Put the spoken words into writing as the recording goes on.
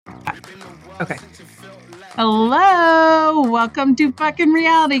Okay. Hello. Welcome to fucking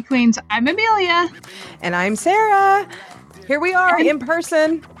Reality Queens. I'm Amelia. And I'm Sarah. Here we are in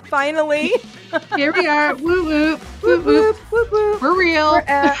person, finally. Here we are. Woo woo. Whoop, whoop, whoop, whoop. We're real.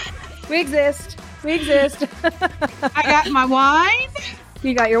 We exist. We exist. I got my wine.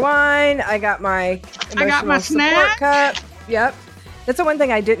 You got your wine. I got my support snack cup. Yep. That's the one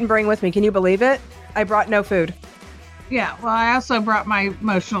thing I didn't bring with me. Can you believe it? I brought no food. Yeah. Well, I also brought my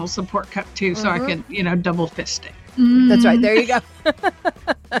emotional support cup too, so I could, double fist it. That's right. There you go.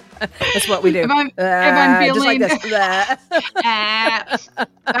 That's what we do. If I'm feeling just like this.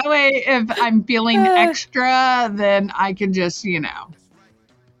 that way, if I'm feeling extra, then I can just, do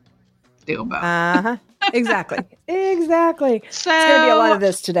both. Exactly. Exactly. So, it's going to be a lot of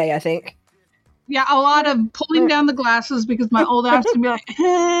this today, I think. Yeah, a lot of pulling down the glasses because my old ass would be like,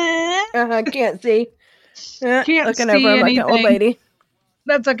 can't see. Can't looking see over anything. like an old lady.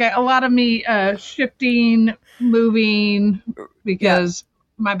 That's okay. A lot of me shifting, moving because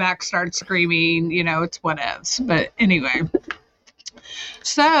my back starts screaming, it's whatevs. But anyway,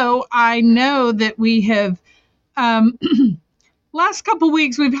 so I know that we have, last couple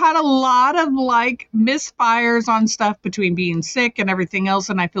weeks, we've had a lot of misfires on stuff between being sick and everything else.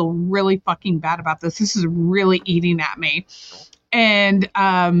 And I feel really fucking bad about this. This is really eating at me. And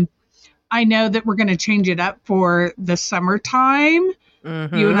I know that we're going to change it up for the summertime.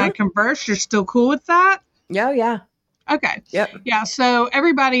 Mm-hmm. You and I converse. You're still cool with that? Yeah. Okay. Yep. Yeah. So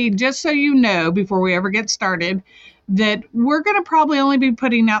everybody, just so you know, before we ever get started, that we're going to probably only be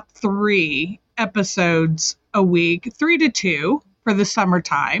putting out 3 episodes a week, 3 to 2 for the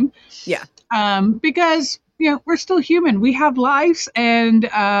summertime. Yeah. Because, we're still human. We have lives, and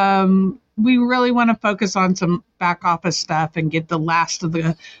we really want to focus on some back office stuff and get the last of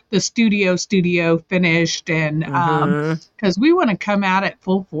the studio finished. And because we want to come out at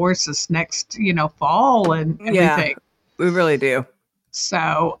full force this next, fall and everything. Yeah, we really do.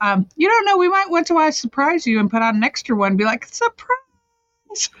 So, you don't know, we might want to surprise you and put on an extra one and be like,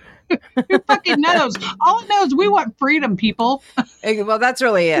 surprise. Who fucking knows? All it knows, we want freedom, people. Well, that's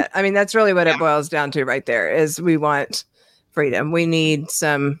really it. I mean, that's really what it boils down to right there is we want freedom. We need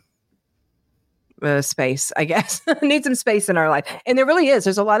some space, I guess. Need some space in our life. And there really is.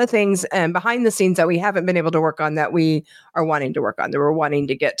 There's a lot of things behind the scenes that we haven't been able to work on that we are wanting to work on, that we're wanting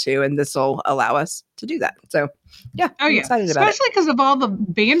to get to. And this will allow us to do that. So, yeah. I'm excited about it. Especially because of all the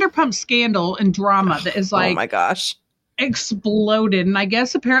Vanderpump scandal and drama that is oh my gosh, exploded. And I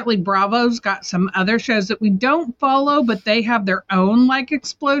guess apparently Bravo's got some other shows that we don't follow, but they have their own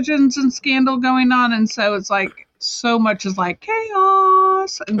explosions and scandal going on. And so it's so much is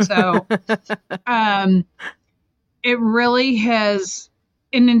chaos. And so it really has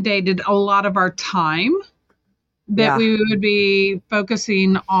inundated a lot of our time that we would be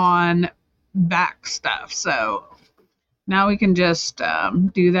focusing on back stuff. So now we can just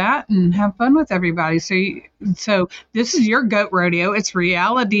do that and have fun with everybody. So this is your goat rodeo. It's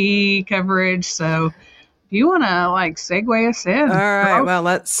reality coverage. So if you want to segue us in. All right. Well,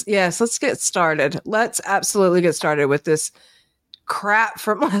 let's get started. Let's absolutely get started with this crap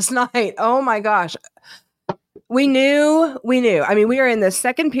from last night. Oh my gosh. We knew. I mean, we are in the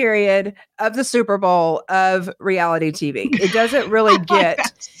second period of the Super Bowl of reality TV. It doesn't really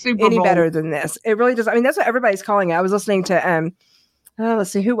get any better than this. It really does. I mean, that's what everybody's calling it. I was listening to,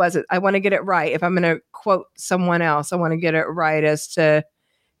 let's see, who was it? I want to get it right. If I'm going to quote someone else, I want to get it right as to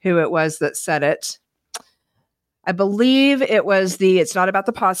who it was that said it. I believe it was It's Not About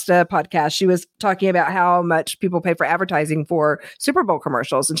the Pasta podcast. She was talking about how much people pay for advertising for Super Bowl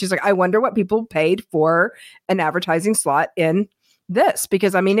commercials. And she's like, I wonder what people paid for an advertising slot in this.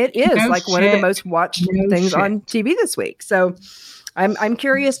 Because, I mean, it is one of the most watched things on TV this week. So I'm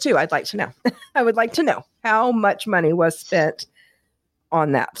curious, too. I'd like to know. I would like to know how much money was spent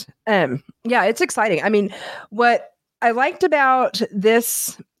on that. Yeah, it's exciting. I mean, what I liked about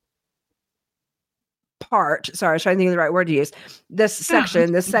this part, sorry, I was trying to think of the right word to use, this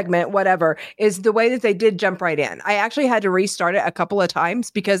section, this segment, whatever, is the way that they did jump right in. I actually had to restart it a couple of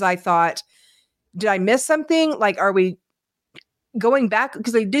times because I thought, did I miss something? Are we going back?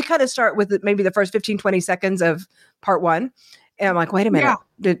 Because they did kind of start with maybe the first 15, 20 seconds of part 1. And I'm like, wait a minute,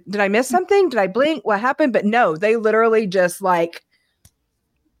 did I miss something? Did I blink? What happened? But no, they literally just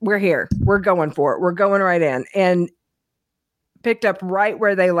we're here. We're going for it. We're going right in. And picked up right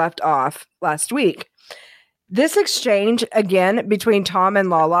where they left off last week. This exchange again between Tom and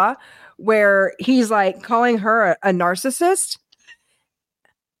Lala, where he's calling her a narcissist.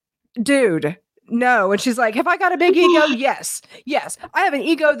 Dude, no. And she's like, have I got a big ego? Yes. I have an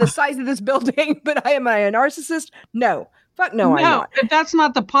ego the size of this building, but am I a narcissist? No. Fuck no, I'm No, not. if that's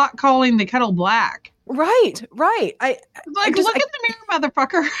not the pot calling the kettle black. Right. Like, look in the mirror,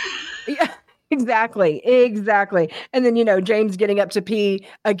 motherfucker. Yeah, exactly. And then, James getting up to pee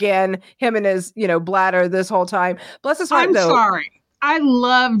again, him and his, bladder this whole time. Bless his heart, I'm though. sorry. I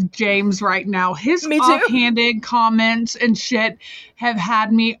love James right now. His Me too. offhanded comments and shit have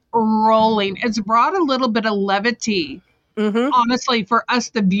had me rolling. It's brought a little bit of levity, honestly, for us,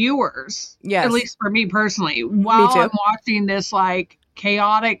 the viewers. Yes. At least for me personally. While I'm watching this, like,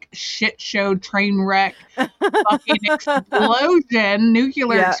 chaotic shit show train wreck fucking explosion,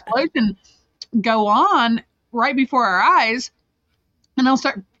 nuclear explosion go on right before our eyes. And I'll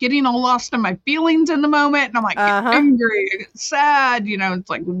start getting all lost in my feelings in the moment. And I'm like, angry, sad, it's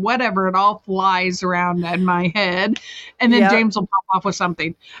like whatever. It all flies around in my head. And then James will pop off with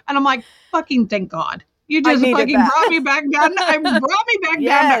something. And I'm like, fucking thank God. You just fucking brought me back down. Down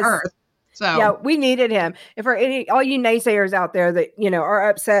to earth. So yeah, we needed him. And for all you naysayers out there that, are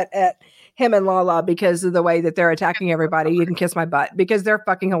upset at him and Lala because of the way that they're attacking everybody, you can kiss my butt because they're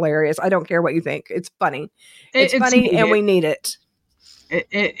fucking hilarious. I don't care what you think. It's funny. It's funny needed. And we need it.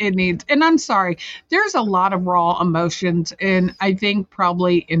 It needs, and I'm sorry, there's a lot of raw emotions, and I think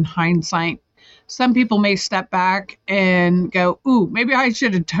probably in hindsight, some people may step back and go, ooh, maybe I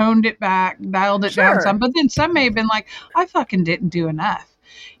should have toned it back, dialed it down some, but then some may have been like, I fucking didn't do enough.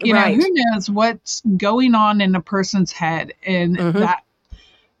 You know, who knows what's going on in a person's head in that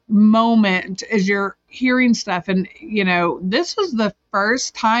moment as you're hearing stuff. And, this was the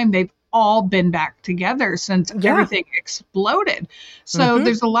first time they've all been back together since everything exploded. So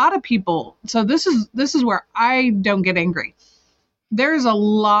there's a lot of people. So this is where I don't get angry. There's a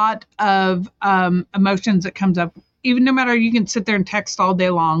lot of emotions that comes up. Even no matter, you can sit there and text all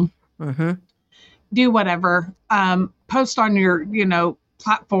day long, do whatever, post on your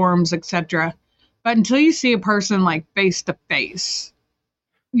platforms, etc. But until you see a person like face to face,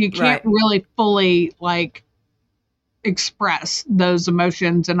 you can't really fully like express those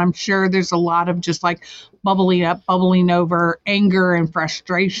emotions. And I'm sure there's a lot of just like bubbling up, bubbling over, anger and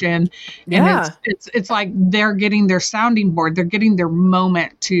frustration. And it's like they're getting their sounding board. They're getting their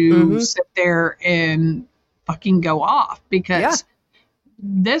moment to sit there and fucking go off, because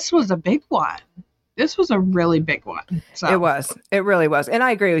this was a big one. This was a really big one. So it really was. And I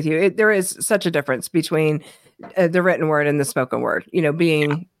agree with you. There is such a difference between the written word and the spoken word,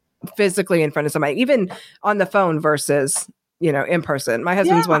 being physically in front of somebody, even on the phone versus, in person. My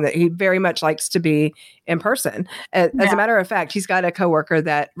husband's one that he very much likes to be in person. As a matter of fact, he's got a coworker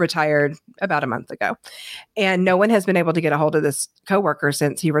that retired about a month ago, and no one has been able to get a hold of this coworker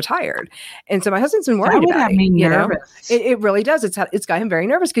since he retired. And so my husband's been worried about it. Nervous. It really does. It's got him very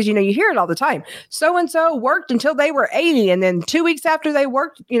nervous because, you hear it all the time. So-and-so worked until they were 80. And then 2 weeks after they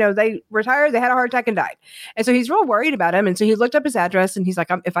worked, they retired, they had a heart attack and died. And so he's real worried about him. And so he looked up his address and he's like,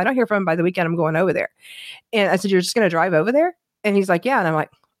 if I don't hear from him by the weekend, I'm going over there. And I said, you're just going to drive over there? And he's like, yeah. And I'm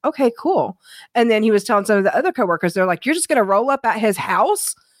like, okay, cool. And then he was telling some of the other coworkers, they're like, you're just going to roll up at his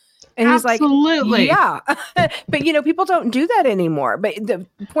house? And he's like, yeah. But, people don't do that anymore. But the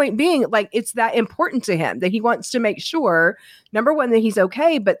point being, like, it's that important to him that he wants to make sure, number one, that he's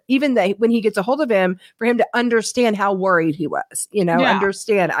okay. But even that when he gets a hold of him, for him to understand how worried he was,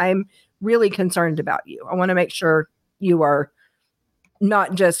 understand, I'm really concerned about you. I want to make sure you are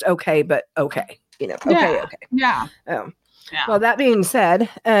not just okay, but okay, okay. Yeah. Well, that being said,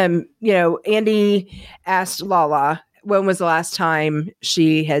 Andy asked Lala when was the last time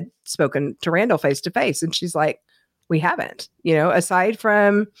she had spoken to Randall face to face, and she's like, "We haven't." Aside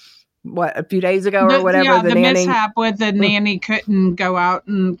from a few days ago or whatever. Yeah, the mishap with the nanny couldn't go out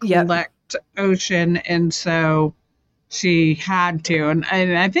and collect Ocean, and so she had to. And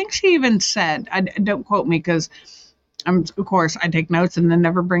I think she even said, don't quote me because of course I take notes and then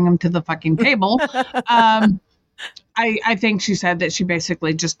never bring them to the fucking table. I think she said that she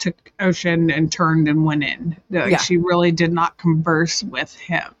basically just took Ocean and turned and went in. She really did not converse with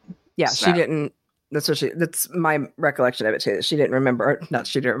him. Yeah, so. She didn't. That's my recollection of it too. That she didn't remember. Not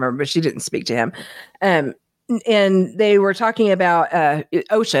she didn't remember, but she didn't speak to him. And they were talking about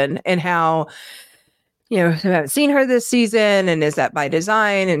Ocean and how they haven't seen her this season, and is that by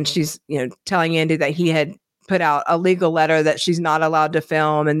design? And she's telling Andy that he had put out a legal letter that she's not allowed to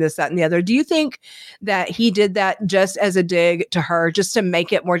film and this, that, and the other. Do you think that he did that just as a dig to her, just to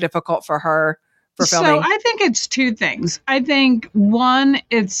make it more difficult for her for filming? So I think it's two things. I think one,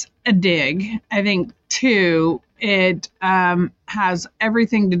 it's a dig. I think two, it has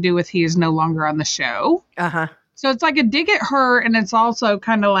everything to do with he is no longer on the show. So it's like a dig at her, and it's also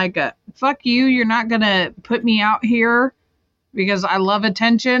kind of like a fuck you. You're not gonna put me out here because I love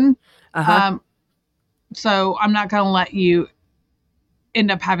attention. So I'm not going to let you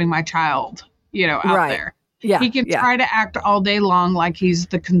end up having my child, out there. Yeah. He can try to act all day long like he's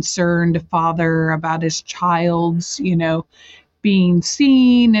the concerned father about his child's, being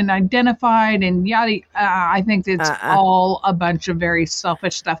seen and identified and yada. I think it's all a bunch of very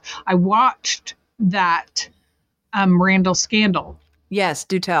selfish stuff. I watched that Randall scandal. Yes,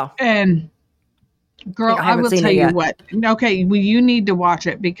 do tell. And girl, I will tell you what. Okay, well, you need to watch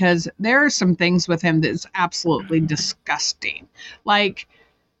it because there are some things with him that's absolutely disgusting. Like,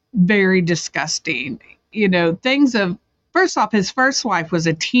 very disgusting. Things of, first off, his first wife was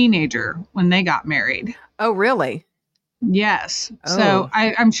a teenager when they got married. Oh, really? Yes. Oh. So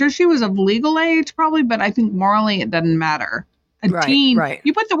I'm sure she was of legal age probably, but I think morally it doesn't matter. Teen, right.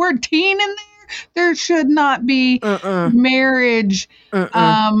 You put the word teen in there should not be marriage,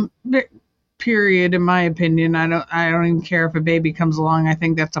 period, in my opinion. I don't even care if a baby comes along. I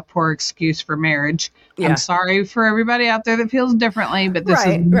think that's a poor excuse for marriage. Yeah. I'm sorry for everybody out there that feels differently, but this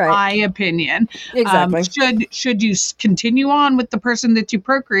is my opinion. Exactly. Should you continue on with the person that you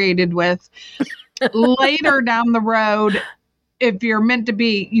procreated with later down the road, if you're meant to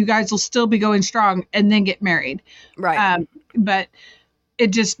be, you guys will still be going strong and then get married. Right. But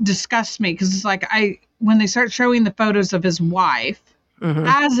it just disgusts me because it's like when they start showing the photos of his wife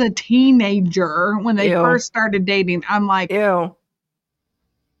as a teenager when they first started dating, I'm like, ew.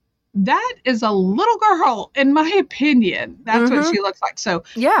 That is a little girl, in my opinion. That's what she looks like. So,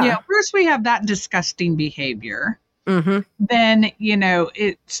 first we have that disgusting behavior. Then,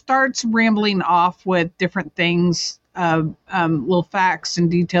 it starts rambling off with different things, little facts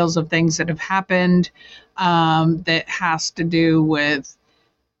and details of things that have happened that has to do with,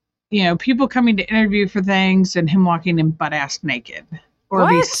 people coming to interview for things and him walking in butt-ass naked. Or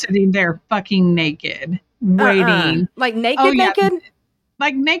be sitting there fucking naked, waiting. Like naked, naked?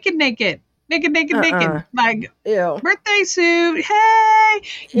 Like naked. Like, ew. Birthday suit, hey!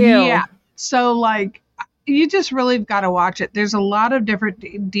 Ew. Yeah. So, like, you just really got to watch it. There's a lot of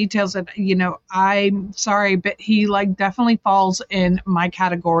different details that, I'm sorry, but he, like, definitely falls in my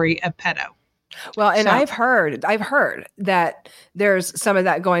category of pedo. Well, and I've heard that there's some of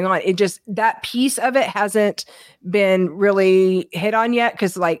that going on. It just, that piece of it hasn't been really hit on yet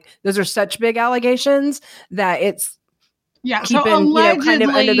because, like, those are such big allegations that it's keeping, kind of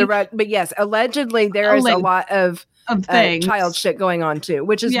under the rug. But yes, allegedly there is a lot of child shit going on too,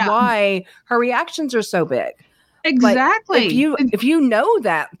 which is why her reactions are so big. Exactly. Like, if you know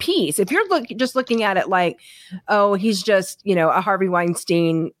that piece, if you're just looking at it like, oh, he's just, a Harvey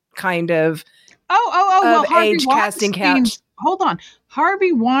Weinstein kind of well, Harvey age casting couch. Hold on.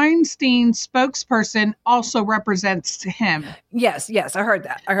 Harvey Weinstein's spokesperson also represents him. Yes, I heard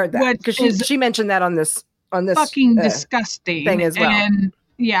that. Because she mentioned that on this fucking disgusting thing as well.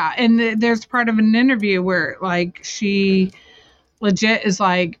 And there's part of an interview where, like, she legit is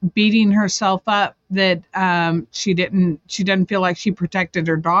like beating herself up that she doesn't feel like she protected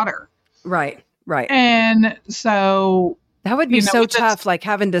her daughter. Right. And so that would be so tough, like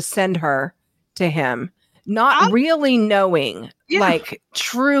having to send her to him, not really knowing like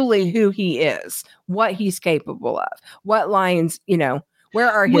truly who he is, what he's capable of, what lines, where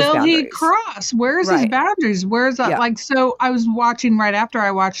are his boundaries? Will he cross? Where's his boundaries? Where's that? Like, so I was watching right after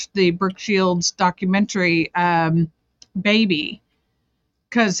I watched the Brooke Shields documentary, Baby,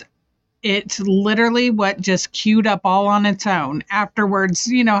 because it's literally what just queued up all on its own afterwards.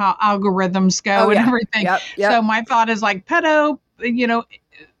 You know how algorithms go and everything. Yep. So my thought is like pedo,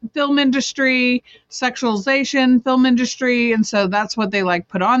 film industry, sexualization, film industry. And so that's what they like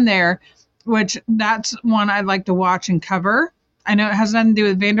put on there, which that's one I'd like to watch and cover. I know it has nothing to do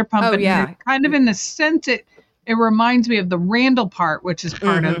with Vanderpump, but kind of in the sense it reminds me of the Randall part, which is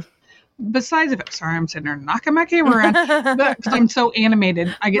part of, besides of it. Sorry, I'm sitting there knocking my camera around, but because I'm so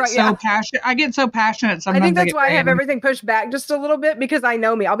animated, I get passionate. I get so passionate sometimes. I think that's why I have everything pushed back just a little bit because I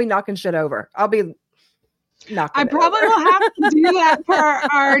know me. I'll be knocking shit over. I probably will have to do that for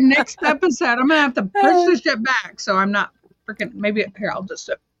our next episode. I'm gonna have to push this shit back, so I'm not freaking. Maybe here I'll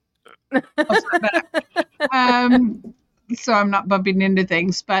just. So I'm not bumping into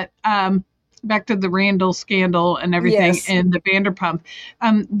things, but back to the Randall scandal and everything and the Vanderpump.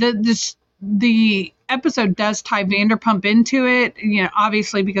 The episode does tie Vanderpump into it,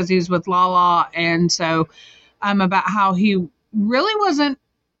 obviously because he was with Lala, and so about how he really wasn't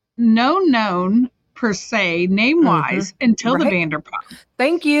known per se, name-wise, until the Vanderpump.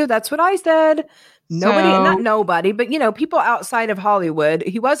 Thank you. That's what I said. Not nobody, but people outside of Hollywood.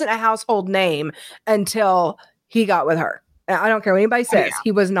 He wasn't a household name until he got with her. I don't care what anybody says.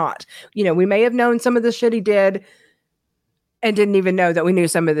 He was not. We may have known some of the shit he did and didn't even know that we knew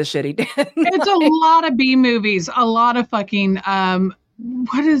some of the shit he did. It's a lot of B movies, a lot of fucking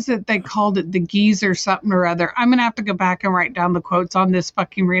what is it they called it, the geezer something or other. I'm gonna have to go back and write down the quotes on this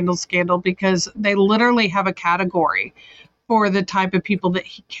fucking Randall scandal, because they literally have a category for the type of people that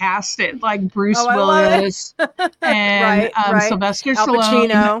he casted, like Bruce Willis and Sylvester Al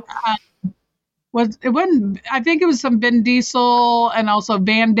Pacino. I think it was some Vin Diesel and also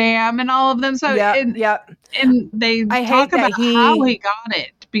Van Damme and all of them. So and they talk about how he got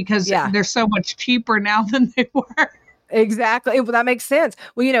it, because they're so much cheaper now than they were. Exactly. Well, that makes sense.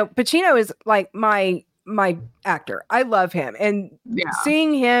 Well, you know, Pacino is like my actor. I love him. And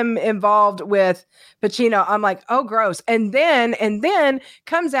seeing him involved with Pacino, I'm like, oh, gross. And then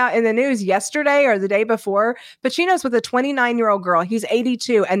comes out in the news yesterday or the day before, Pacino's with a 29-year-old girl. He's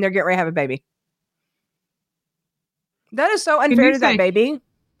 82 and they're getting ready to have a baby. That is so unfair to that baby.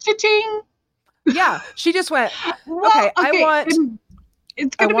 Cha-ching. Yeah. She just went, okay, I want...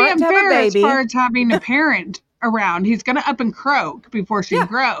 It's going to be unfair as far as having a parent around. He's going to up and croak before she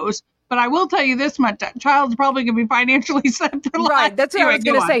grows. But I will tell you this much: that child's probably going to be financially set for life. Right. That's what I was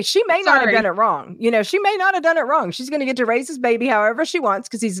going to say. She may not have done it wrong. You know, she may not have done it wrong. She's going to get to raise his baby however she wants,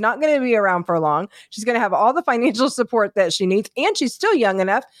 because he's not going to be around for long. She's going to have all the financial support that she needs. And she's still young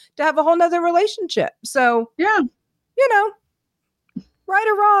enough to have a whole nother relationship. So, yeah, you know, right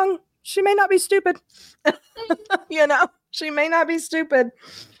or wrong, she may not be stupid. You know, she may not be stupid.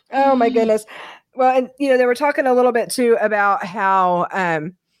 Oh, my goodness. Well, and, you know, they were talking a little bit, too, about how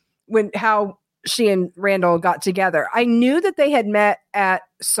how she and Randall got together. I knew that they had met at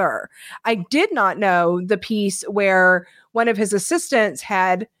SUR. I did not know the piece where one of his assistants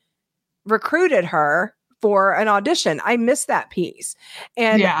had recruited her for an audition. I missed that piece.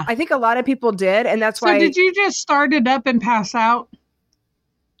 And I think a lot of people did. And that's why. So did you just start it up and pass out?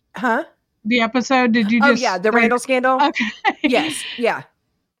 Huh? The episode? Did you just the Randall scandal? Okay. Yes. Yeah.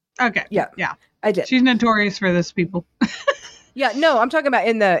 Okay. Yeah. I did. She's notorious for this, people. Yeah, no, I'm talking about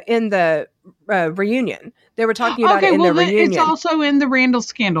in the reunion. They were talking about it in the reunion. It's also in the Randall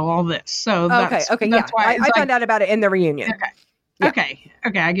scandal, all this. So that's why I found out about it in the reunion. Okay.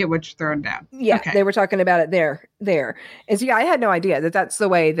 I get what you're throwing down. Yeah, they were talking about it there. And so, I had no idea that that's the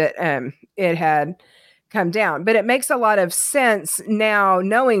way that it had come down. But it makes a lot of sense now,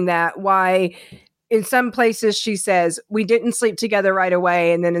 knowing that, why in some places she says we didn't sleep together right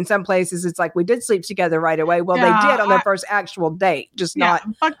away, and then in some places it's like we did sleep together right away. Well, they did on their first actual date, just not.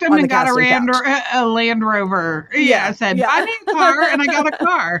 Fucked them and got a Land Rover. I said I need a car, and I got a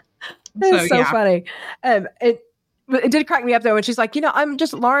car. It's so funny. It did crack me up though when she's like, I'm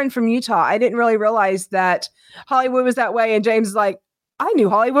just Lauren from Utah. I didn't really realize that Hollywood was that way. And James is like, I knew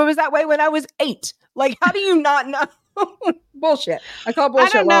Hollywood was that way when I was 8. Like, how do you not know? Bullshit. I call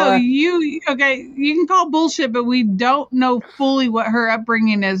bullshit. I don't know. You can call bullshit, but we don't know fully what her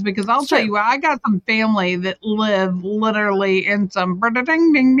upbringing is, because I'll tell you what, I got some family that live literally in some ding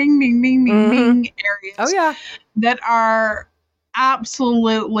ding ding ding ding ding areas. Oh yeah. That are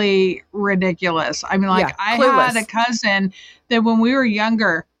absolutely ridiculous. I mean, like I had a cousin that when we were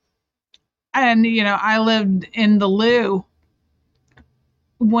younger, and I lived in the Lou.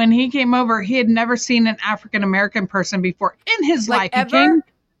 When he came over, he had never seen an African-American person before in his life. Ever?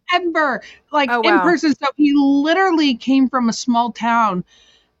 In person. So he literally came from a small town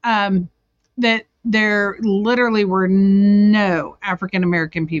that there literally were no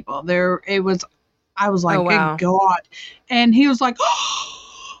African-American people. I was like, good God. And he was like,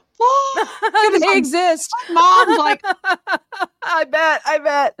 Mom, they exist. Mom's like, I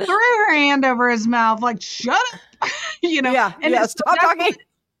bet. Threw her hand over his mouth, like, shut up. Stop talking.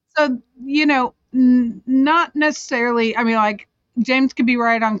 So, not necessarily, I mean, like, James could be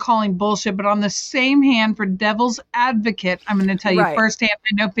right on calling bullshit, but on the same hand, for devil's advocate, I'm going to tell you firsthand,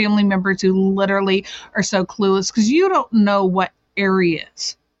 I know family members who literally are so clueless, because you don't know what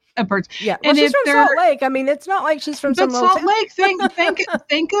areas a person. Yeah, well, she's from Salt Lake. I mean, it's not like she's from some little Salt Lake.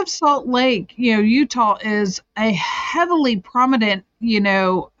 Think of Salt Lake. Utah is a heavily prominent,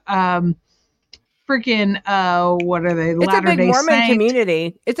 freaking what are they? It's a big Mormon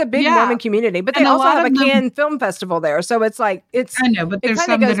community. It's a big Mormon community, but they also have a Cannes Film Festival there. So it's like I know, but it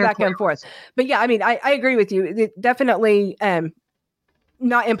kind of goes back and forth. But yeah, I mean, I agree with you. It definitely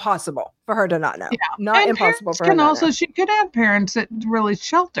not impossible for her to not know. Yeah. Not impossible for her to not know. She could have parents that really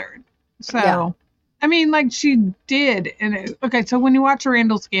sheltered. So I mean, like she did. And so when you watch a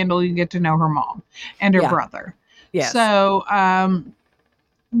Randall scandal, you get to know her mom and her brother. Yeah. So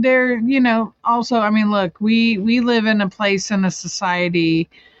also, I mean, look, we live in a place in a society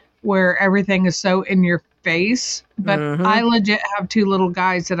where everything is so in your face, but I legit have 2 little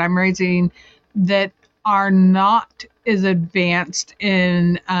guys that I'm raising that are not as advanced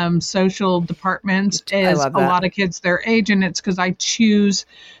in social departments as a lot of kids their age, and it's because I choose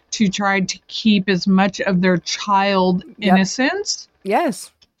to try to keep as much of their child innocence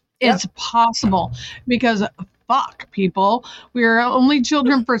as possible, because fuck, people, we are only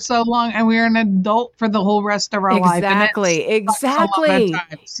children for so long, and we are an adult for the whole rest of our life. Exactly.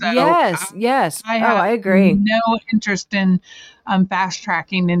 So, yes. I agree. No interest in fast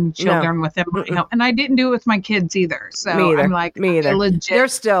tracking in children within my home, and I didn't do it with my kids either. So me either. I'm like, me either. Legit. They're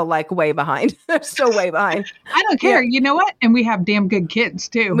still like way behind. They're still way behind. I don't care. You know what? And we have damn good kids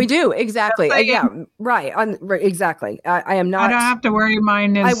too. We do, exactly. Right. Exactly. I am not. I don't have to worry.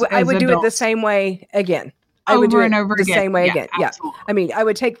 Mine is. I would do it the same way again. I would do it over the same way again. Absolutely. I mean, I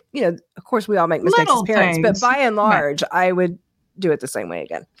would take, of course we all make mistakes as parents, but by and large, I would do it the same way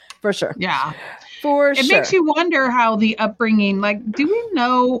again. For sure. Yeah. It makes you wonder how the upbringing, like, do we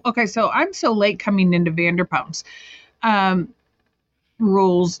know? Okay, so I'm so late coming into Vanderpump's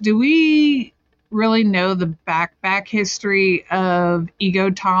rules. Do we really know the back history of Ego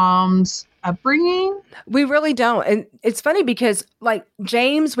Tom's upbringing? We really don't. And it's funny because, like,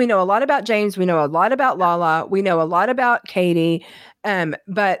 James, we know a lot about James. We know a lot about Lala. We know a lot about Katie.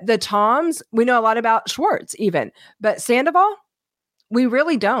 But the Toms, we know a lot about Schwartz even. But Sandoval, we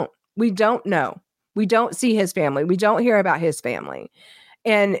really don't. We don't know. We don't see his family. We don't hear about his family.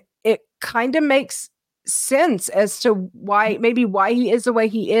 And it kind of makes sense as to why he is the way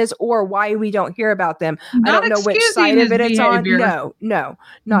he is, or why we don't hear about them. I don't know which side of it it's on. No,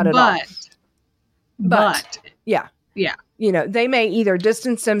 not at all. But yeah. They may either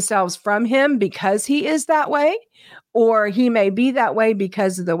distance themselves from him because he is that way, or he may be that way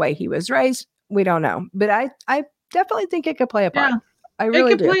because of the way he was raised. We don't know. But I definitely think it could play a part. I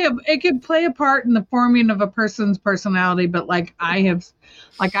really do. It could play a part in the forming of a person's personality, but like I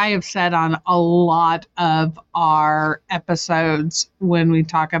have said on a lot of our episodes when we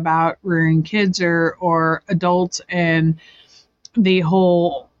talk about rearing kids or adults and the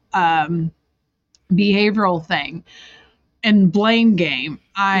whole behavioral thing and blame game,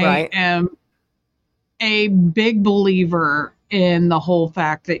 I am a big believer in the whole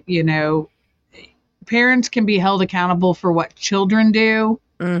fact that, parents can be held accountable for what children do,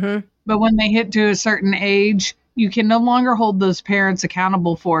 but when they hit to a certain age, you can no longer hold those parents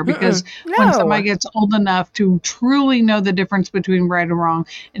accountable for, because when somebody gets old enough to truly know the difference between right and wrong,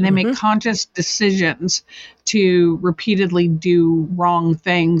 and they make conscious decisions to repeatedly do wrong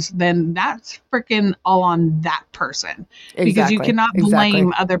things, then that's freaking all on that person. Because you cannot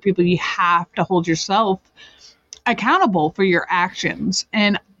blame other people. You have to hold yourself accountable for your actions.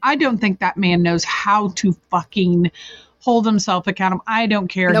 And I don't think that man knows how to fucking hold himself accountable. I don't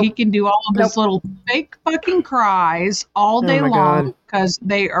care. He can do all of his little fake fucking cries all day long, because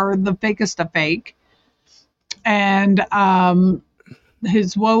they are the fakest of fake. And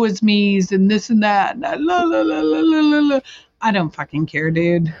his woe is me's and this and that. I don't fucking care,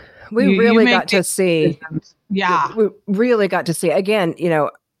 dude. We really got to see. Yeah. We really got to see. Again, he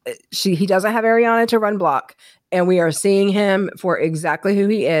doesn't have Ariana to run block. And we are seeing him for exactly who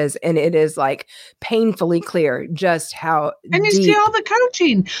he is. And it is like painfully clear just how And you see all the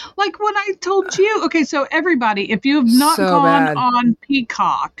coaching. Like what I told you. Okay, so everybody, if you have not gone on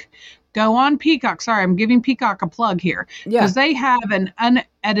Peacock, go on Peacock. Sorry, I'm giving Peacock a plug here. Because they have an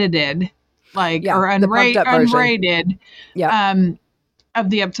unedited, or unrated of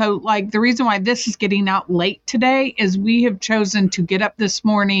the episode. Like, the reason why this is getting out late today is we have chosen to get up this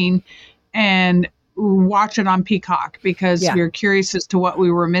morning and watch it on Peacock, because we were curious as to what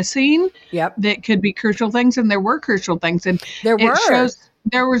we were missing. That could be crucial things, and there were crucial things, and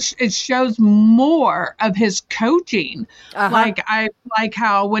it shows more of his coaching. Like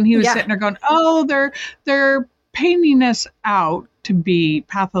how when he was sitting there going, oh, they're painting us out to be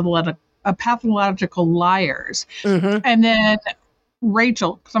pathological liars. And then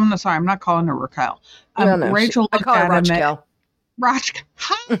Rachel, because I'm not calling her Raquel. Rachel, I call her Raquel. Crotch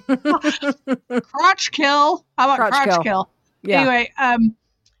kill. How about crotch kill? Yeah. Anyway,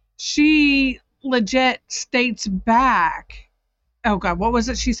 she legit states back. Oh God, what was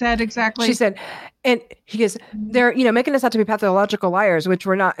it she said exactly? She said, and he goes, they're, making us out to be pathological liars, which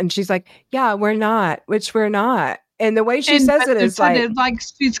we're not. And she's like, yeah, we're not, which we're not. And the way she says it is like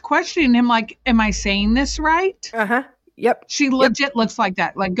she's questioning him, like, am I saying this right? Yep. She legit looks like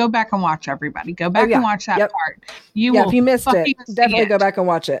that. Like, go back and watch, everybody. Go back and watch that part. If you missed it, definitely go back and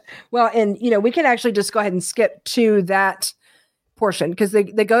watch it. Well, and, we can actually just go ahead and skip to that portion, because they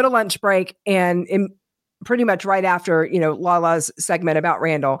go to lunch break, and pretty much right after, Lala's segment about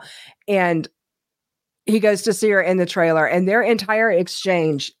Randall, and he goes to see her in the trailer, and their entire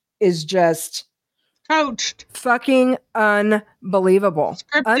exchange is just Coached. Fucking unbelievable.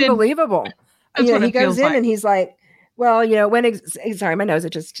 Scripted. Unbelievable. That's what he goes in like. and he's like, well, sorry, my nose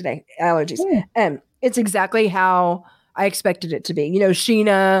itches today. Allergies. It's exactly how I expected it to be.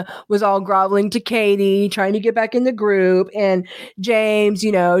 Sheena was all groveling to Katie, trying to get back in the group. And James,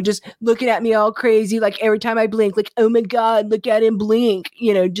 just looking at me all crazy. Like every time I blink, like, oh my God, look at him blink,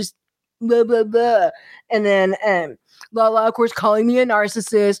 just blah, blah, blah. And then Lala, of course, calling me a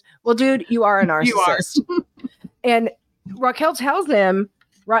narcissist. Well, dude, you are a narcissist. You are. And Raquel tells them,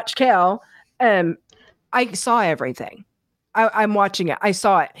 Raquel, I saw everything. I'm watching it. I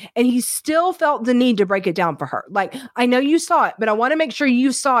saw it. And he still felt the need to break it down for her. Like, I know you saw it, but I want to make sure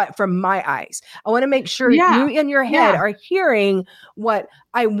you saw it from my eyes. I want to make sure you in your head are hearing what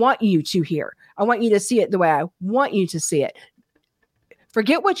I want you to hear. I want you to see it the way I want you to see it.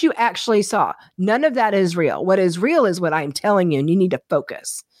 Forget what you actually saw. None of that is real. What is real is what I'm telling you, and you need to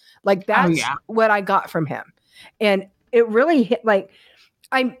focus. Like, that's what I got from him. And it really hit, like,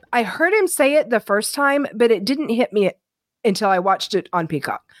 I heard him say it the first time, but it didn't hit me until I watched it on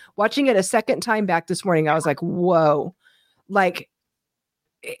Peacock. Watching it a second time back this morning, I was like, whoa. Like,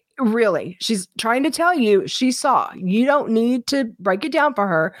 really, she's trying to tell you she saw. You don't need to break it down for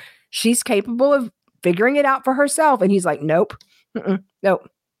her. She's capable of figuring it out for herself. And he's like, nope. Nope.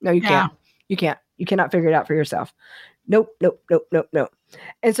 No, you can't. You can't. You cannot figure it out for yourself. Nope.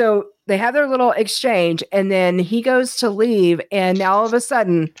 And so they have their little exchange, and then he goes to leave. And now all of a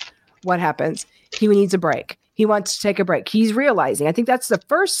sudden, what happens? He needs a break. He wants to take a break. He's realizing, I think that's the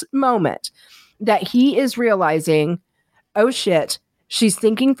first moment that he is realizing, oh shit, she's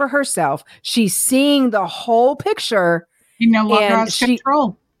thinking for herself. She's seeing the whole picture. He no longer has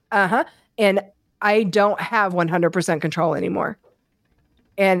control. And I don't have 100% control anymore.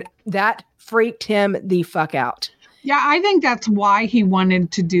 And that freaked him the fuck out. Yeah, I think that's why he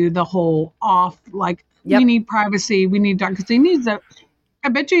wanted to do the whole off, like, we need privacy, we need, because he needs I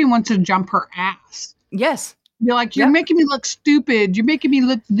bet you he wants to jump her ass. Yes. Be like, you're making me look stupid. You're making me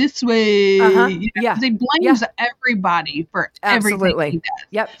look this way. He blames everybody for everything he does.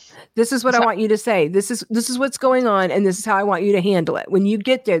 Yep. This is what I want you to say. This is what's going on, and this is how I want you to handle it. When you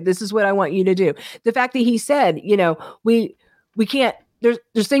get there, this is what I want you to do. The fact that he said, we can't,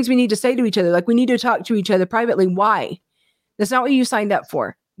 there's things we need to say to each other. Like, we need to talk to each other privately. Why? That's not what you signed up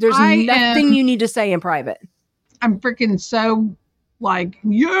for. There's nothing you need to say in private. I'm freaking so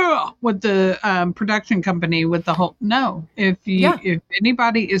with the production company with the whole, no, if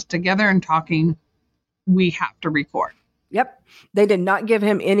anybody is together and talking, we have to record. Yep. They did not give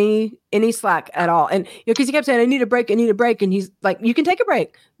him any slack at all. And because he kept saying, I need a break. And he's like, you can take a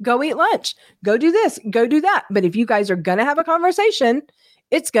break, go eat lunch, go do this, go do that. But if you guys are going to have a conversation,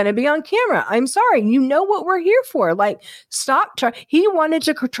 it's going to be on camera. I'm sorry. You know what we're here for. Like, stop. He wanted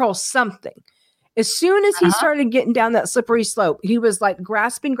to control something. As soon as he started getting down that slippery slope, he was like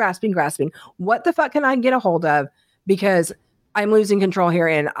grasping. What the fuck can I get a hold of? Because I'm losing control here,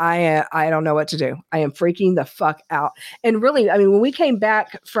 and I don't know what to do. I am freaking the fuck out. And really, I mean, when we came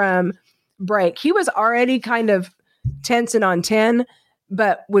back from break, he was already kind of tense and on 10.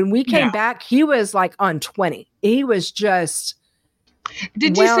 But when we came back, he was like on 20. He was just.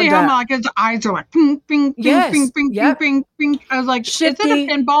 Did you see how like his eyes are like ping, ping, ping, ping, ping, ping, ping, ping? I was like, shifty. Is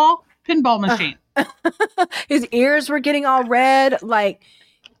it a pinball machine? His ears were getting all red. Like,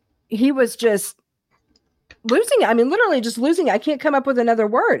 he was just losing it. I mean, literally just losing it. I can't come up with another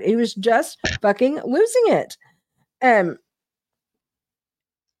word. He was just fucking losing it. And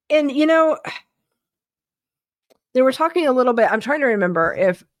they were talking a little bit. I'm trying to remember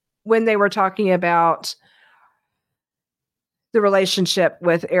if when they were talking about the relationship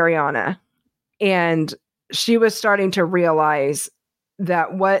with Ariana, and she was starting to realize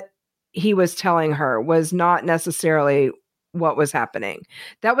that what he was telling her was not necessarily what was happening.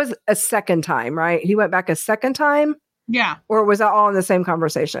 That was a second time, right? He went back a second time? Yeah. Or was that all in the same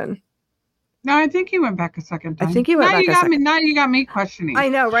conversation? No, I think he went back a second time. I think he went back a second. Now you got me questioning. I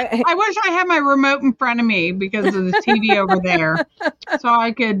know, right? I wish I had my remote in front of me because of the TV over there, so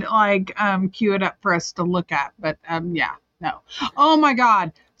I could cue it up for us to look at. But no. Oh my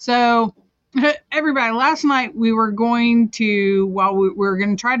God! So everybody, last night we were going to we were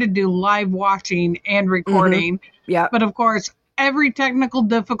going to try to do live watching and recording. Yeah. But of course, every technical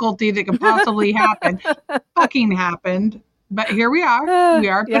difficulty that could possibly happen fucking happened. But here we are. We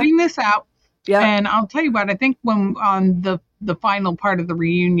are putting this out. Yeah. And I'll tell you what, I think when on the final part of the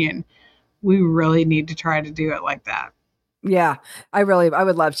reunion, we really need to try to do it like that. Yeah, I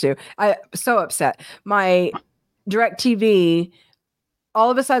would love to. I'm so upset. My DirecTV all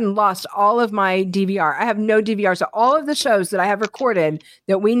of a sudden lost all of my DVR. I have no DVR. So all of the shows that I have recorded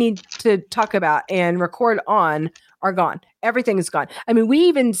that we need to talk about and record on are gone. Everything is gone. I mean, we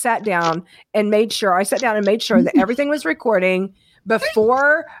even sat down and made sure that everything was recording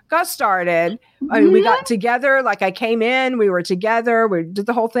before got started. I mean, we got together, like I came in, we were together, we did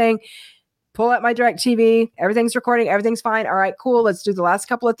the whole thing. Pull up my direct TV, everything's recording, everything's fine. All right, cool. Let's do the last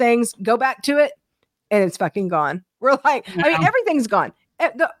couple of things. Go back to it, and it's fucking gone. We're like, I mean, everything's gone.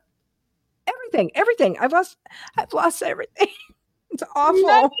 Everything. I've lost everything. It's awful.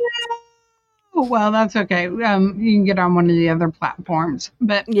 No. Well, that's okay. You can get on one of the other platforms.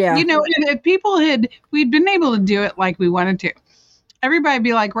 But, if we'd been able to do it like we wanted to, everybody would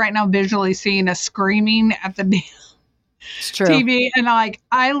be like right now visually seeing us screaming at the it's true. TV. And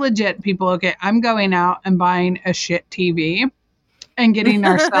I legit, people, okay, I'm going out and buying a shit TV and getting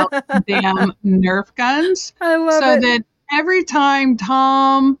ourselves damn Nerf guns. I love it. So that every time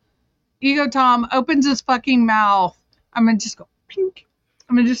Ego Tom opens his fucking mouth, I'm going to just go pink.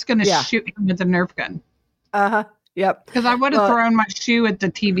 I'm just going to shoot him with a Nerf gun. Uh-huh. Yep. Because I would have thrown my shoe at the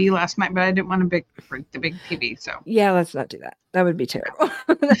TV last night, but I didn't want to break the big TV. So yeah, let's not do that. That would be terrible.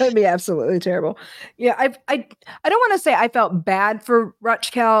 That would be absolutely terrible. Yeah, I don't want to say I felt bad for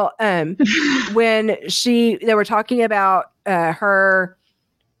Rachel when they were talking about her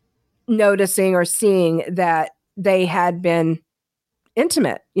noticing or seeing that they had been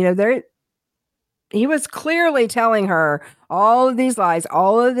intimate. He was clearly telling her all of these lies,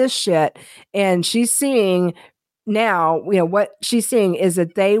 all of this shit, and she's seeing now, what she's seeing is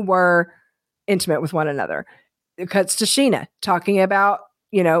that they were intimate with one another. It cuts to Sheena talking about,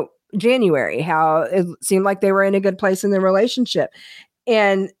 January, how it seemed like they were in a good place in their relationship.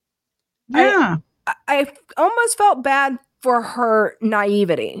 And I almost felt bad for her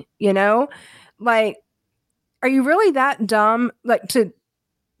naivety, like, are you really that dumb? Like, to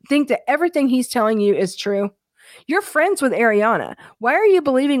think that everything he's telling you is true? You're friends with Ariana. Why are you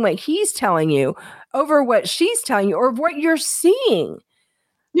believing what he's telling you over what she's telling you or what you're seeing?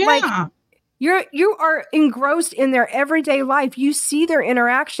 Yeah. Like, you are engrossed in their everyday life. You see their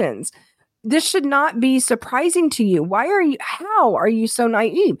interactions. This should not be surprising to you. How are you so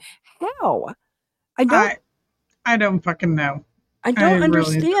naive? How? I don't fucking know. I don't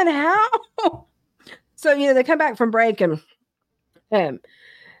understand how. So, they come back from break and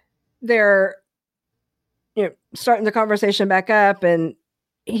they're starting the conversation back up, and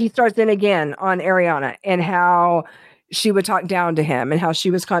he starts in again on Ariana and how she would talk down to him and how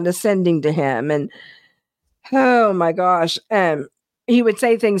she was condescending to him. And oh my gosh. He would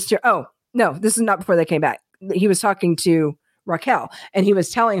say things to, no, this is not before they came back. He was talking to Raquel and he was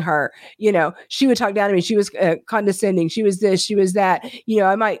telling her, she would talk down to me. She was condescending. She was this, she was that,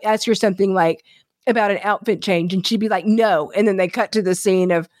 I might ask her something like about an outfit change and she'd be like, no. And then they cut to the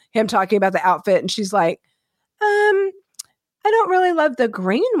scene of him talking about the outfit and she's like, I don't really love the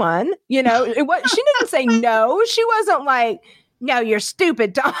green one. She didn't say no. She wasn't like, no, you're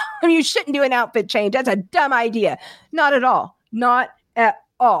stupid, Tom. You shouldn't do an outfit change. That's a dumb idea. Not at all. Not at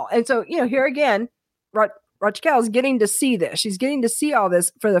all. And so, here again, Raquel's getting to see this. She's getting to see all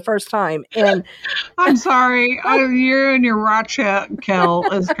this for the first time. And I'm sorry. You and your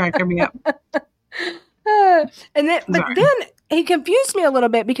Raquel is cracking me up. But then he confused me a little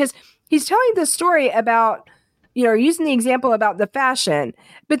bit because he's telling this story about, using the example about the fashion,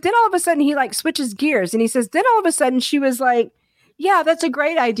 but then all of a sudden he switches gears and he says, then all of a sudden she was like, yeah, that's a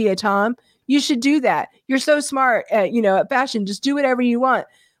great idea, Tom. You should do that. You're so smart at fashion. Just do whatever you want.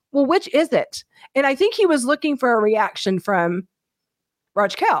 Well, which is it? And I think he was looking for a reaction from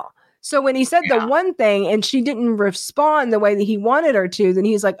Raquel. So when he said the one thing and she didn't respond the way that he wanted her to, then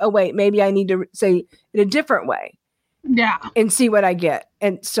he's like, oh, wait, maybe I need to say it a different way. Yeah. And see what I get.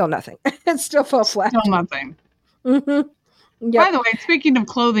 And still nothing. It still fell flat. Still nothing. Mm-hmm. Yep. By the way, speaking of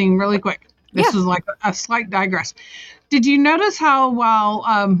clothing, really quick, this is like a slight digress. Did you notice how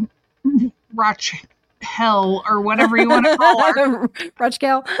while Raquel, or whatever you want to call her,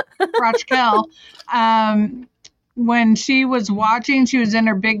 Raquel, when she was watching, she was in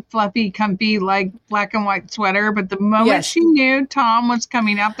her big, fluffy, comfy, black and white sweater. But the moment she knew Tom was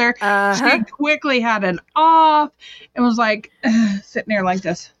coming out there, she quickly had it off and was sitting there like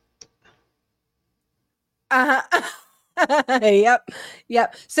this.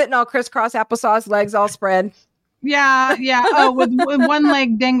 Yep. Sitting all crisscross applesauce, legs all spread. Yeah. Oh, with one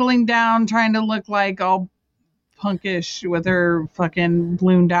leg dangling down, trying to look like all punkish with her fucking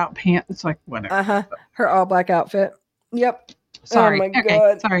ballooned out pants. Whatever. Her all black outfit. Yep. Sorry. Oh my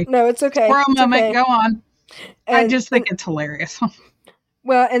God. Sorry. No, it's okay. For a moment, okay. Go on. And I just think it's hilarious.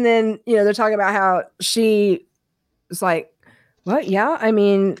 Well, and then, they're talking about how she was like, Well, yeah. I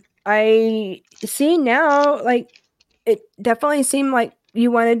mean, I see now, like, it definitely seemed like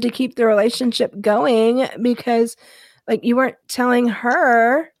you wanted to keep the relationship going because, like, you weren't telling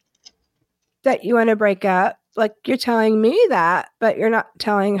her that you want to break up. Like, you're telling me that, but you're not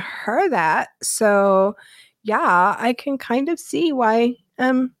telling her that. So, yeah, I can kind of see why,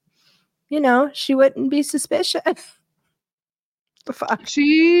 she wouldn't be suspicious. The fuck?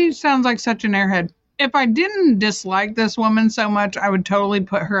 She sounds like such an airhead. If I didn't dislike this woman so much, I would totally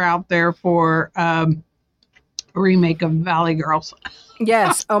put her out there for a remake of Valley Girls.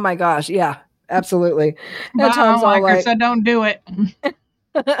 Yes. Oh my gosh. Yeah, absolutely. But And I Tom's don't all like her, like, so don't do it.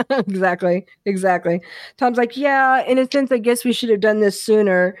 exactly, exactly. Tom's like, yeah, in a sense, I guess we should have done this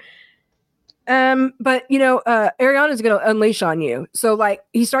sooner. But Ariana's gonna unleash on you. So like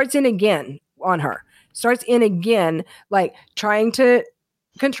he starts in again on her. Starts in again, like trying to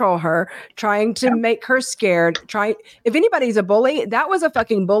control her, trying to make her scared, trying if anybody's a bully, that was a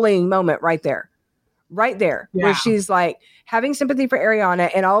fucking bullying moment right there. Right there. Yeah. Where she's like having sympathy for Ariana,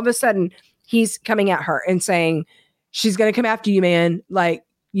 and all of a sudden he's coming at her and saying, she's gonna come after you, man. Like,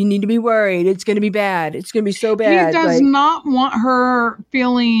 you need to be worried. It's going to be bad. It's going to be so He bad. does Like, not want her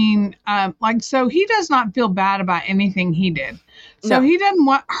feeling so he does not feel bad about anything he did. So no. he doesn't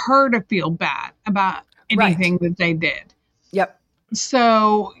want her to feel bad about anything that they did. Yep.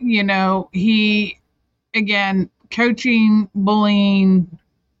 So, he again coaching, bullying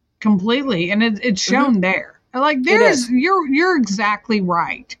completely, and it's shown there. Like you're exactly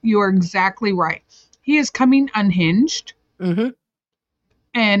right. You're exactly right. He is coming unhinged. Mm-hmm.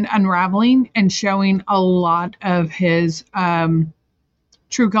 And unraveling and showing a lot of his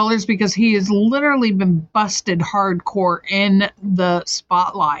true colors because he has literally been busted hardcore in the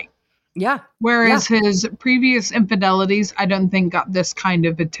spotlight. Yeah. Whereas his previous infidelities, I don't think got this kind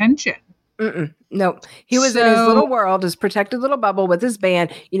of attention. No, he was in his little world, his protected little bubble with his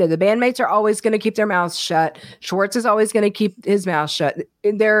band. The bandmates are always going to keep their mouths shut. Schwartz is always going to keep his mouth shut.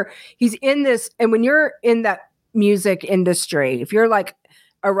 He's in this, and when you're in that music industry, if you're like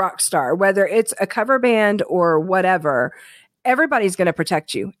a rock star, whether it's a cover band or whatever, everybody's going to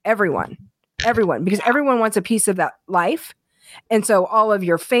protect you. Everyone, because everyone wants a piece of that life. And so all of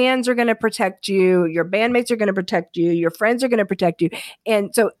your fans are going to protect you, your bandmates are going to protect you, your friends are going to protect you. And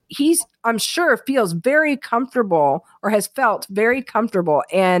so I'm sure, feels very comfortable, or has felt very comfortable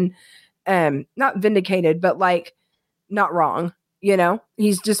and not vindicated, but like not wrong.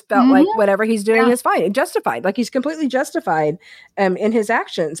 He's just felt like whatever he's doing is fine, justified. Like he's completely justified in his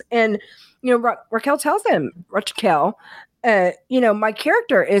actions. And Raquel tells him, my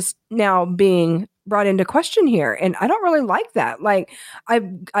character is now being brought into question here, and I don't really like that. Like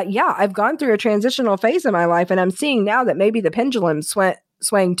I've gone through a transitional phase in my life, and I'm seeing now that maybe the pendulum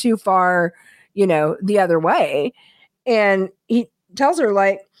swang too far, the other way. And he tells her,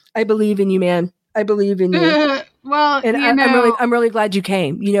 like, I believe in you, man. I believe in you. Well, and I'm really glad you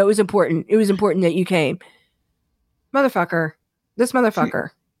came. It was important. It was important that you came. Motherfucker. This motherfucker.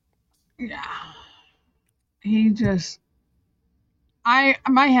 Yeah. He just my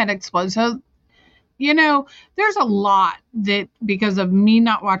head explodes. So there's a lot that because of me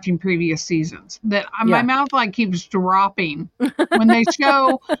not watching previous seasons that my mouth like keeps dropping when they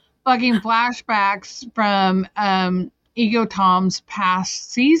show fucking flashbacks from Ego Tom's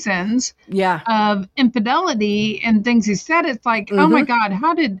past seasons of infidelity and things he said. It's like, oh my God,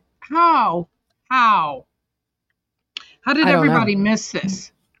 how did everybody miss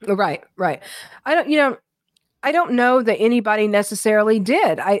this? Right. I don't know that anybody necessarily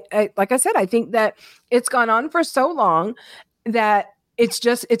did. I like I said, I think that it's gone on for so long that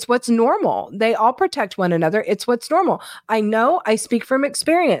it's what's normal. They all protect one another. It's what's normal. I know, I speak from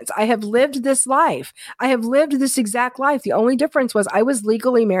experience. I have lived this life. I have lived this exact life. The only difference was I was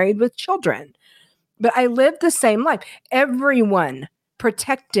legally married with children, but I lived the same life. Everyone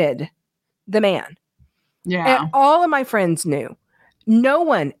protected the man. Yeah. And all of my friends knew. No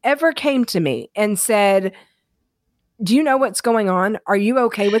one ever came to me and said, do you know what's going on? Are you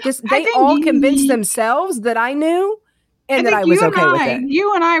okay with this? They all convinced themselves that I knew and that I was okay with it.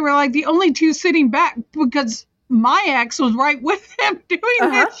 You and I were like the only two sitting back because my ex was right with him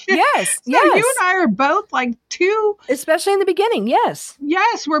doing this shit. Yes, so you and I are both like two. Especially in the beginning, yes.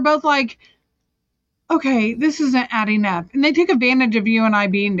 Yes, we're both like, okay, this isn't adding up. And they took advantage of you and I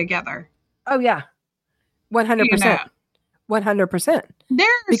being together. Oh, yeah. 100%. 100%.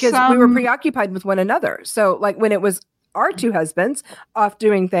 Because we were preoccupied with one another. So like when it was our two husbands off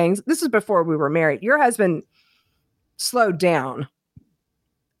doing things, this is before we were married. Your husband slowed down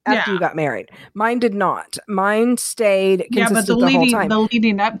after you got married. Mine did not. Mine stayed consistent the whole time. The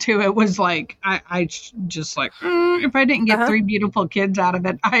leading up to it was like, I just like, if I didn't get 3 beautiful kids out of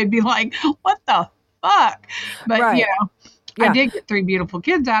it, I'd be like, what the fuck? But, Right. you know, I did get 3 beautiful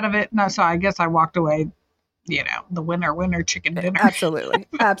kids out of it. No, so I guess I walked away, you know, the winner chicken dinner. Absolutely.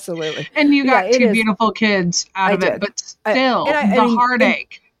 Absolutely. And you got 2 beautiful kids out of it, but still, the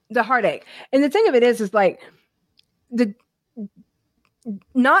heartache. The heartache. And the thing of it is like,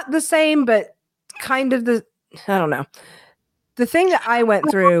 not the same, but kind of I don't know. The thing that I went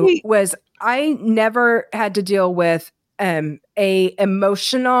through was I never had to deal with a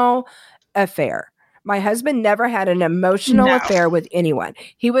emotional affair. My husband never had an emotional affair with anyone.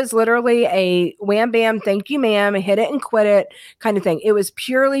 He was literally a wham bam, thank you, ma'am, hit it and quit it kind of thing. It was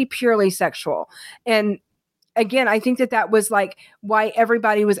purely sexual. And again, I think that was like why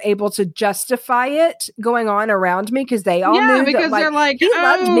everybody was able to justify it going on around me, because they all knew because that, like, they're like, he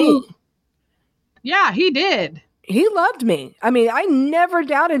loved me. Yeah, he did. He loved me. I mean, I never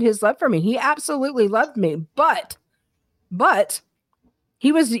doubted his love for me. He absolutely loved me, but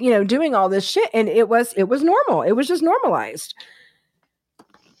he was, you know, doing all this shit, and it was normal. It was just normalized.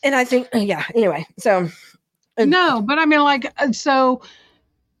 And I think, anyway, so. No, but I mean, like, so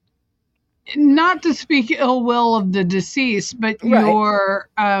not to speak ill will of the deceased, but your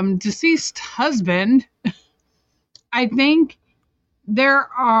deceased husband, I think there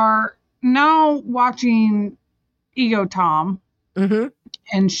are now watching Ego Tom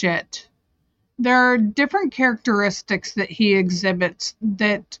and shit. There are different characteristics that he exhibits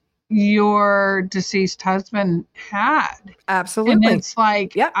that your deceased husband had. Absolutely. And it's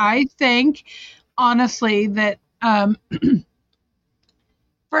like, I think honestly that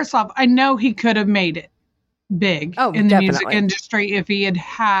first off, I know he could have made it big in the music industry if he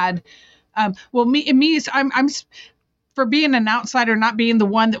had well, I'm for being an outsider, not being the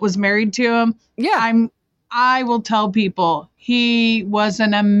one that was married to him. I will tell people he was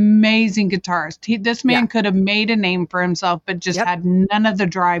an amazing guitarist. This man could have made a name for himself, but just had none of the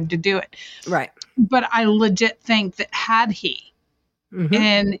drive to do it. Right. But I legit think that had he,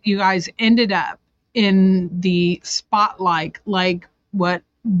 and you guys ended up in the spotlight, like what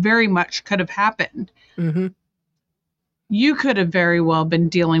very much could have happened, you could have very well been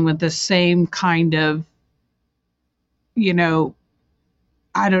dealing with the same kind of, you know,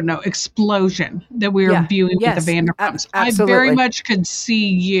 I don't know, explosion that we were viewing with the Vanderpumps. I very much could see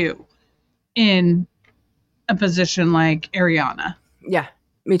you in a position like Ariana. Yeah,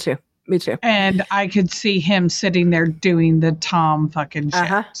 me too. And I could see him sitting there doing the Tom fucking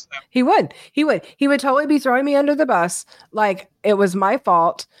shit. So. He would totally be throwing me under the bus. Like it was my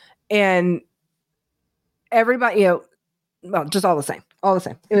fault. And everybody, you know, well, just all the same. It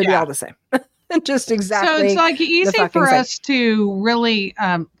would be all the same. Just exactly. So it's like easy for us to really,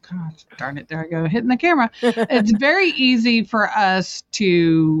 gosh darn it, there I go, hitting the camera. It's very easy for us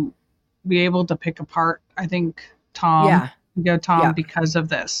to be able to pick apart, I think, Tom, because of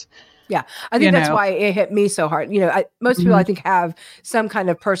this. Yeah, I think that's why it hit me so hard. You know, most people, I think, have some kind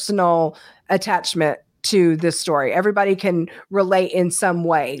of personal attachment to this story. Everybody can relate in some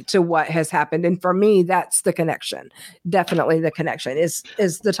way to what has happened. And for me, that's the connection. Definitely the connection is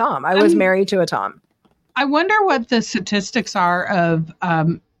the Tom. I was married to a Tom. I wonder what the statistics are of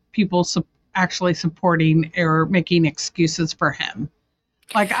people actually supporting or making excuses for him.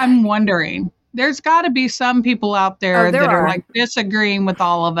 Like, I'm wondering. There's got to be some people out there that are like disagreeing with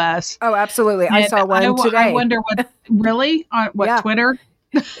all of us. Oh, absolutely. And I saw one today. I wonder what, really? On what, Twitter?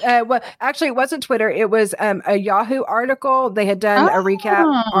 Well, actually, it wasn't Twitter. It was a Yahoo article. They had done a recap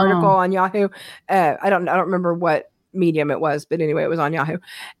article on Yahoo. I don't remember what medium it was, but anyway, it was on Yahoo,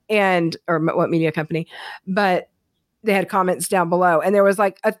 or what media company. But they had comments down below, and there was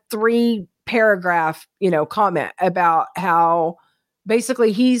like a 3-paragraph, comment about how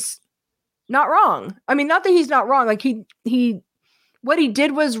basically he's not wrong. I mean, not that he's not wrong. Like he what he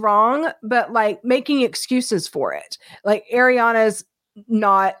did was wrong, but like making excuses for it. Like Ariana's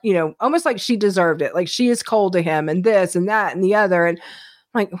not, almost like she deserved it. Like she is cold to him and this and that and the other. And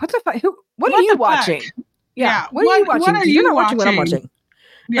I'm like, what the fuck? What are you watching? Yeah. What are you watching? You're not watching what I'm watching.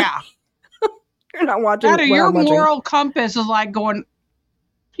 Yeah. You're not watching what your I'm watching. moral compass is like going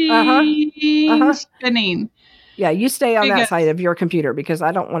spinning. Yeah, you stay on that side of your computer because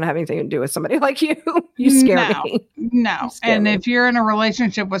I don't want to have anything to do with somebody like you. You scare me. No. And if you're in a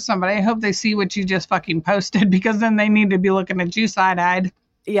relationship with somebody, I hope they see what you just fucking posted, because then they need to be looking at you side-eyed.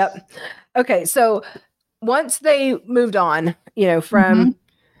 Yep. Okay, so once they moved on, from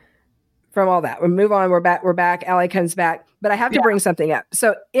all that, we move on. We're back. Allie comes back, but I have to bring something up.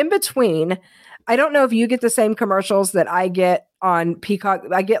 So in between, I don't know if you get the same commercials that I get on Peacock.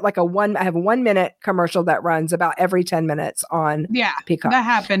 I get like I have a 1 minute commercial that runs about every 10 minutes on Peacock. That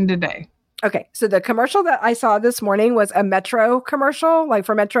happened today. Okay. So the commercial that I saw this morning was a Metro commercial, like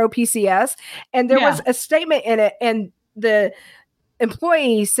for Metro PCS. And there was a statement in it. And the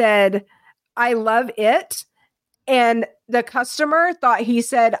employee said, "I love it." And the customer thought he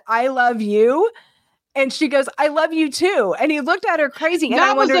said, "I love you." And she goes, "I love you too." And he looked at her crazy. And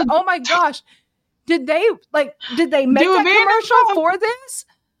I wondered, oh my gosh, did they make that commercial for this?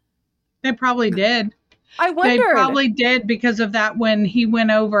 They probably did. I wondered. They probably did because of that when he went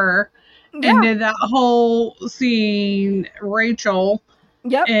over and did that whole scene, Rachel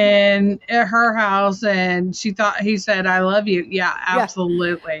in her house, and he said, "I love you." Yeah,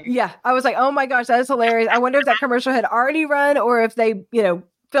 absolutely. Yeah. I was like, oh my gosh, that is hilarious. I wonder if that commercial had already run or if they,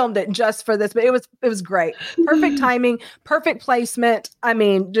 filmed it just for this, but it was great. Perfect timing, perfect placement. I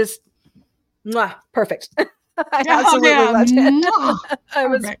mean, just perfect. I absolutely loved it.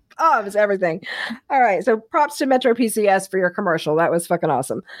 It was everything. All right. So props to Metro PCS for your commercial. That was fucking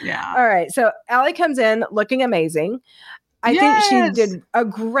awesome. Yeah. All right. So Allie comes in looking amazing. I think she did a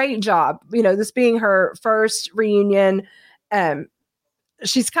great job. This being her first reunion.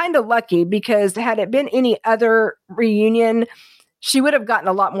 She's kind of lucky because had it been any other reunion, she would have gotten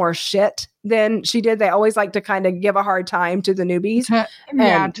a lot more shit than she did. They always like to kind of give a hard time to the newbies.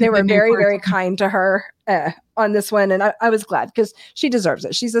 They were very, very kind to her on this one. And I was glad because she deserves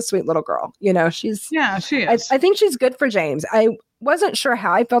it. She's a sweet little girl. She is. I think she's good for James. I wasn't sure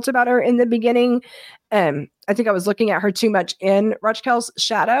how I felt about her in the beginning. I think I was looking at her too much in Raquel's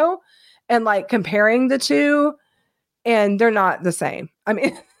shadow and like comparing the two, and they're not the same. I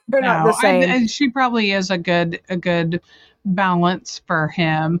mean, they're not the same. And she probably is a good balance for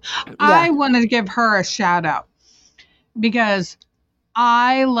him. I wanted to give her a shout out because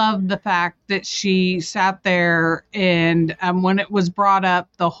I love the fact that she sat there and when it was brought up,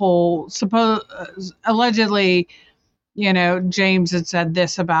 the whole allegedly, James had said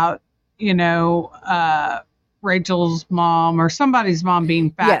this about, Rachel's mom or somebody's mom being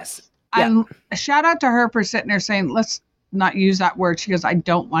fat. Yes. Yeah. I shout out to her for sitting there saying, let's not use that word. She goes, I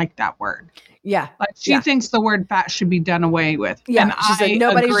don't like that word. Yeah. Like she thinks the word fat should be done away with. Yeah. And she said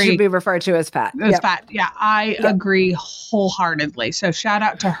nobody should be referred to as fat. Fat. Yeah. I agree wholeheartedly. So shout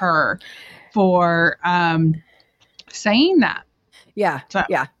out to her for saying that. Yeah. So,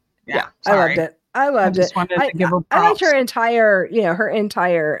 yeah. Sorry. I loved it. I loved it. Wanted to give her props. I liked her entire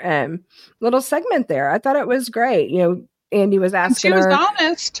little segment there. I thought it was great. Andy was asking her. She was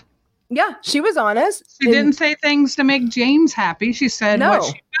honest. Yeah, she was honest. She didn't say things to make James happy. She said what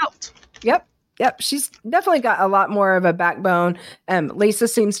she felt. Yep. She's definitely got a lot more of a backbone. Lisa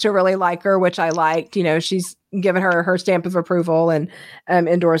seems to really like her, which I liked. She's given her stamp of approval and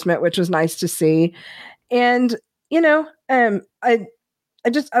endorsement, which was nice to see. And, I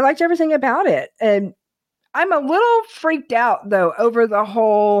liked everything about it. And I'm a little freaked out though, over the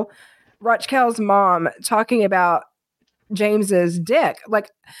whole Raquel's mom talking about James's dick.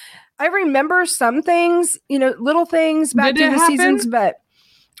 Like, I remember some things, little things back through the seasons, but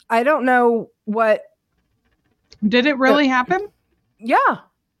I don't know what. Did it really happen? Yeah.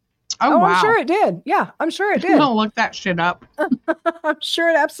 Oh, wow. I'm sure it did. Yeah, I'm sure it did. Don't look that shit up. I'm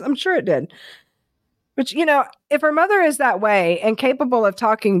sure it did. But if her mother is that way and capable of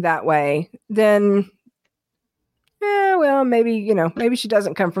talking that way, then maybe she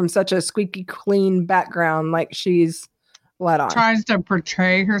doesn't come from such a squeaky clean background like she's let on. Tries to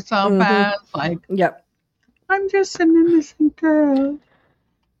portray herself as like, yep. I'm just an innocent girl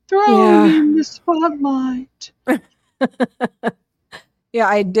thrown in the spotlight. Yeah,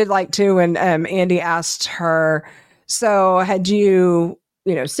 I did like too when Andy asked her, so had you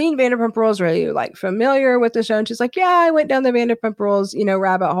seen Vanderpump Rules? Were you like familiar with the show? And she's like, yeah, I went down the Vanderpump Rules,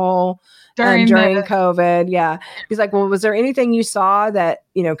 rabbit hole during COVID. Yeah. He's like, well, was there anything you saw that,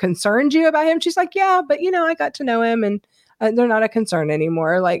 concerned you about him? She's like, yeah, but I got to know him and they're not a concern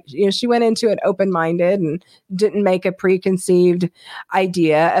anymore. Like, she went into it open-minded and didn't make a preconceived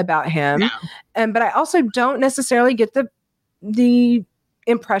idea about him. No. But I also don't necessarily get the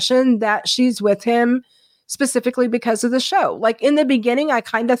impression that she's with him specifically because of the show. Like in the beginning, I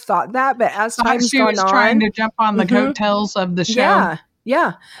kind of thought that, but as time's gone on, she was trying to jump on the coattails of the show.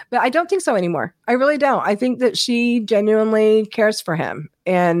 Yeah, but I don't think so anymore. I really don't. I think that she genuinely cares for him,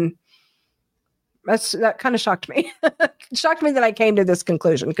 and that kind of shocked me. Shocked me that I came to this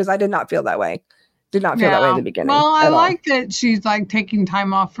conclusion because I did not feel that way. Did not feel that way in the beginning. Well, I like that she's like taking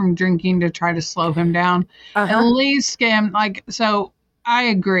time off from drinking to try to slow him down. At least so I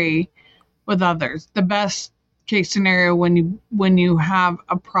agree with others. The best case scenario when you have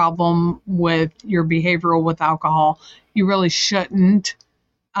a problem with your behavioral with alcohol, you really shouldn't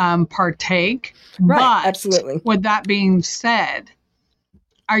partake. Right, But absolutely. with that being said,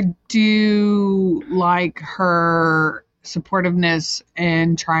 I do like her supportiveness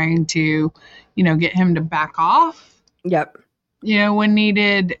and trying to, get him to back off. Yep. When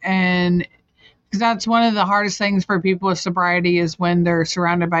needed. And because that's one of the hardest things for people with sobriety is when they're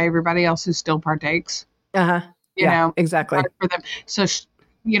surrounded by everybody else who still partakes. Uh-huh. Yeah, exactly. Hard for them. So,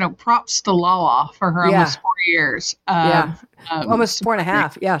 props to Lala for her almost 4 years. Almost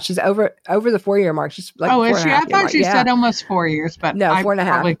 4.5. Yeah, she's over the 4-year mark. She's like, oh, is she? I thought she said almost 4 years, but no, 4.5.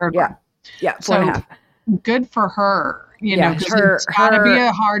 Probably heard yeah, wrong. Yeah, 4.5. Good for her. Because it's got to be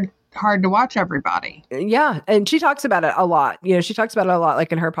hard to watch everybody. Yeah. And she talks about it a lot. She talks about it a lot,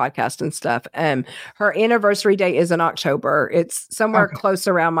 like in her podcast and stuff. Her anniversary date is in October. It's somewhere close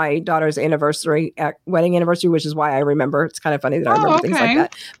around my daughter's wedding anniversary, which is why I remember. It's kind of funny that I remember things like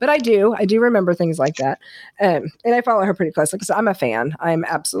that. But I do remember things like that. And I follow her pretty closely because I'm a fan. I'm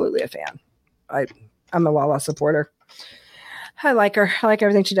absolutely a fan. I'm a Lala supporter. I like her. I like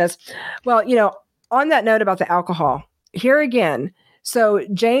everything she does. Well, on that note about the alcohol, here again, so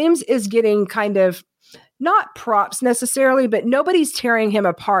James is getting kind of not props necessarily, but nobody's tearing him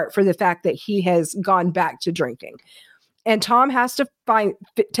apart for the fact that he has gone back to drinking. And Tom has to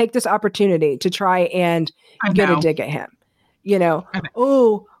take this opportunity to try and get a dig at him.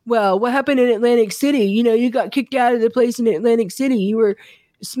 Oh, well, what happened in Atlantic City? You got kicked out of the place in Atlantic City. You were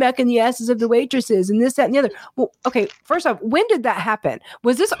smacking the asses of the waitresses and this, that, and the other. Well, okay, first off, when did that happen?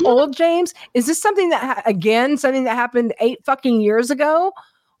 Was this old James? Is this something that, something that happened 8 fucking years ago?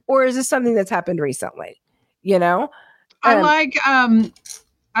 Or is this something that's happened recently? I like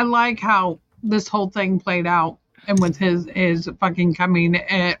how this whole thing played out and with his fucking coming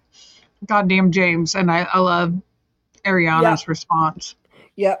at goddamn James. And I love Ariana's response.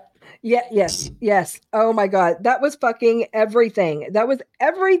 Yep. Yeah. Yes. Oh my God. That was fucking everything. That was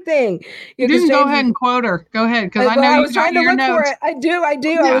everything. You didn't go ahead and quote her. Go ahead. Because I know I was trying to look for it. I do.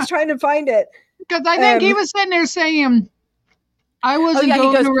 Yeah. I was trying to find it. Because I think he was sitting there saying, I wasn't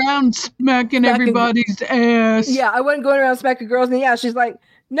going around smacking everybody's ass. Yeah. I wasn't going around smacking girls. And she's like,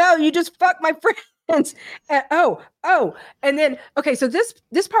 no, you just fuck my friends. And, and then, okay. So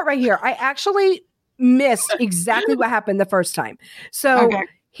this part right here, I actually missed exactly what happened the first time. So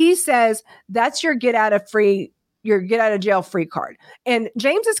he says that's your get out of jail free card. And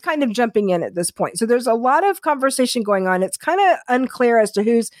James is kind of jumping in at this point. So there's a lot of conversation going on. It's kind of unclear as to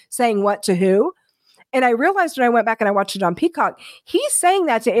who's saying what to who. And I realized when I went back and I watched it on Peacock, he's saying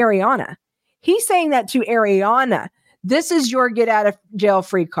that to Ariana. He's saying that to Ariana. This is your get out of jail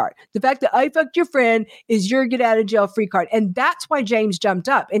free card. The fact that I fucked your friend is your get out of jail free card. And that's why James jumped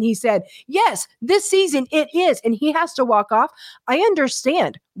up and he said, yes, this season it is. And he has to walk off. I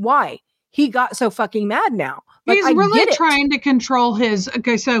understand why he got so fucking mad now. Like, he's really trying to control his.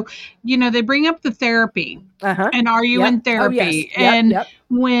 Okay, so, they bring up the therapy. And are you in therapy? And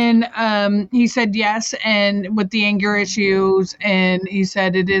when he said yes, and with the anger issues, and he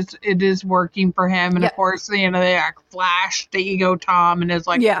said it is working for him. And of course, they flash the ego Tom and his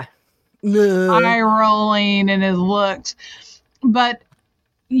eye rolling and his looks. But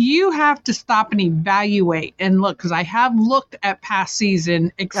you have to stop and evaluate and look, because I have looked at past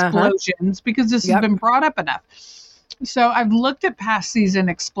season explosions because this has been brought up enough. So I've looked at past season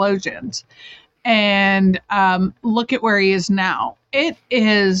explosions and look at where he is now. It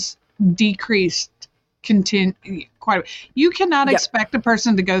is decreased quite a bit. You cannot expect a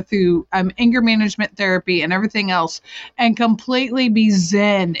person to go through anger management therapy and everything else and completely be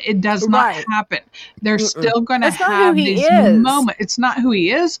zen. It does not happen. They're still going to have these moments. It's not who he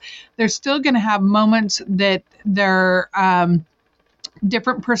is. They're still going to have moments that they're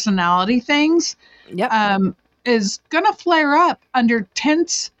different personality things is going to flare up under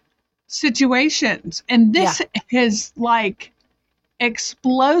tense situations. And this is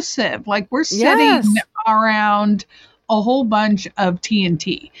explosive. We're sitting around a whole bunch of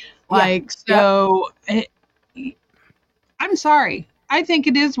TNT. I'm sorry. I think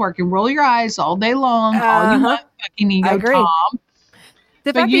it is working. Roll your eyes all day long. All you want, fucking ego Tom.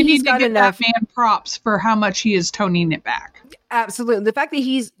 But you need to give that man props for how much he is toning it back. Absolutely. The fact that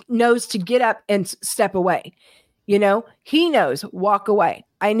he knows to get up and step away. He knows, walk away.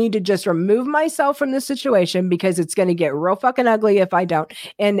 I need to just remove myself from this situation because it's going to get real fucking ugly if I don't.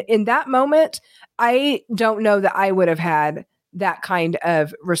 And in that moment, I don't know that I would have had that kind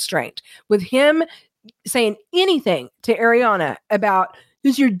of restraint. With him saying anything to Ariana about,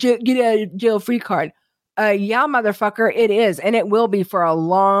 this is your get out of jail free card. Yeah, motherfucker, it is. And it will be for a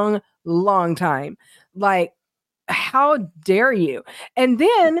long, long time. how dare you? And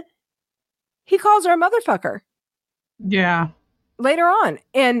then he calls her a motherfucker. Yeah. Later on.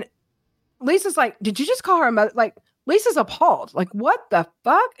 And Lisa's like, did you just call her a mother? Like, Lisa's appalled. Like, what the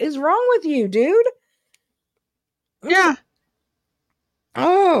fuck is wrong with you, dude? Yeah.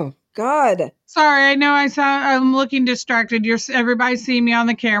 Oh, God. Sorry, I know I'm looking distracted. Everybody seeing me on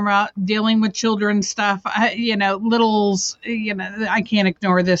the camera dealing with children's stuff. Littles, I can't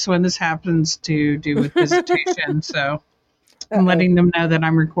ignore this when this happens to do with visitation. So I'm letting them know that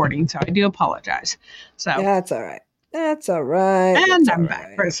I'm recording. So I do apologize. So that's all right. That's all right. And I'm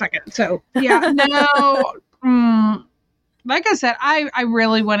back for a second. So yeah, no. Like I said, I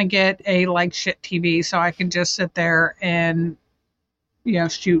really want to get a like shit TV so I can just sit there and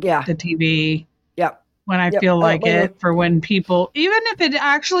shoot the TV. Yep. When I feel like it, for when people, even if it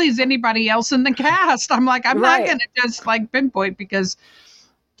actually is anybody else in the cast, I'm like, I'm not going to just like pinpoint because,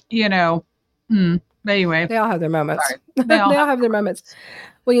 but anyway. They all have their moments. They all have their moments.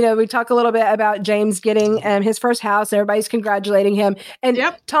 Well, we talk a little bit about James getting his first house. Everybody's congratulating him. And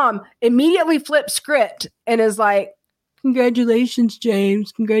Tom immediately flips script and is like, congratulations,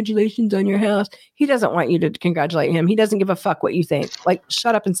 James. Congratulations on your house. He doesn't want you to congratulate him. He doesn't give a fuck what you think. Like,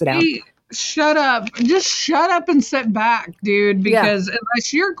 shut up and sit down. Shut up. Just shut up and sit back, dude. Because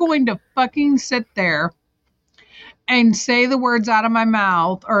unless you're going to fucking sit there and say the words out of my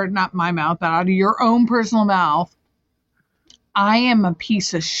mouth, or not my mouth, but out of your own personal mouth, I am a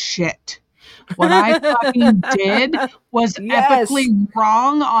piece of shit. What I fucking did was epically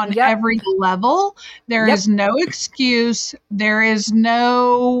wrong on every level. There is no excuse. There is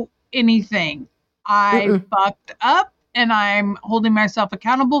no anything. I fucked up and I'm holding myself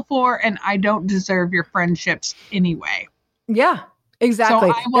accountable for, and I don't deserve your friendships anyway. Yeah, exactly.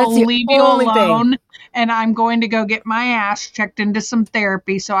 So I will leave you alone and I'm going to go get my ass checked into some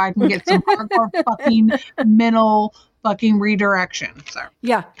therapy so I can get some hardcore fucking mental fucking redirection. So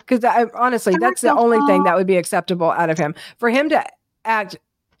yeah, because honestly, that's the only thing that would be acceptable out of him. For him to act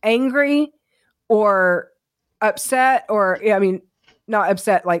angry or upset, or not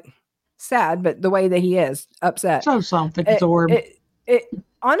upset like sad, but the way that he is upset, so self-absorbed. It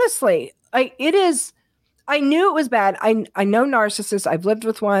honestly, it is. I knew it was bad. I know narcissists. I've lived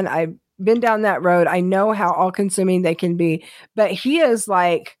with one. I've been down that road. I know how all-consuming they can be, but he is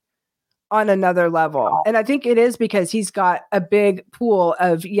like on another level. And I think it is because he's got a big pool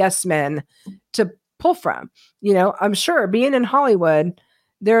of yes men to pull from. I'm sure being in Hollywood,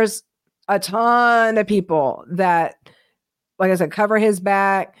 there's a ton of people that, like I said, cover his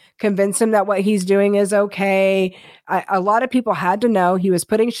back, convince him that what he's doing is okay. A lot of people had to know he was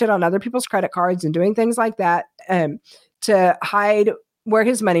putting shit on other people's credit cards and doing things like that to hide where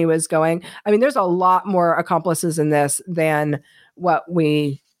his money was going. I mean, there's a lot more accomplices in this than what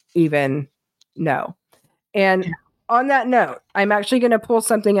we even know. And on that note, I'm actually going to pull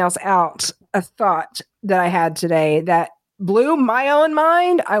something else out, a thought that I had today that blew my own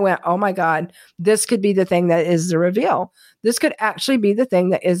mind. I went, oh my God, this could be the thing that is the reveal. This could actually be the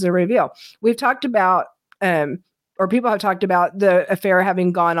thing that is the reveal. We've talked about, or people have talked about the affair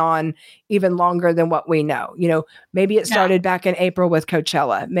having gone on even longer than what we know. Maybe it started back in April with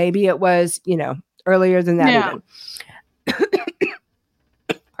Coachella. Maybe it was, earlier than that even.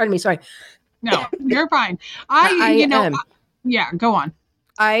 Pardon me. Sorry. No, you're fine. Go on.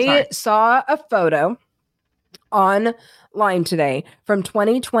 I saw a photo online today from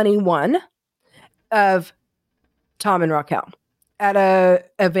 2021 of Tom and Raquel at a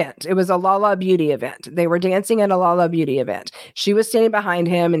event. It was a Lala Beauty event. They were dancing at a Lala Beauty event. She was standing behind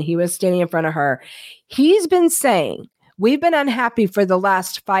him and he was standing in front of her. He's been saying, we've been unhappy for the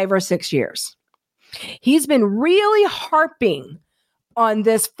last 5 or 6 years. He's been really harping on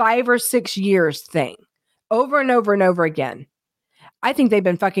this 5 or 6 years thing over and over and over again. I think they've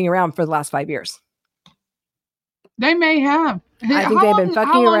been fucking around for the last 5 years. They may have. I think they've been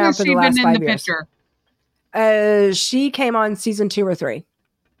fucking around for the last 5 years. She came on season 2 or 3.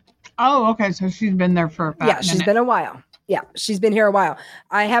 Oh, okay. So she's been there for about a minute. She's been a while. Yeah, she's been here a while.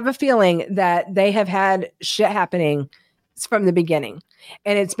 I have a feeling that they have had shit happening from the beginning.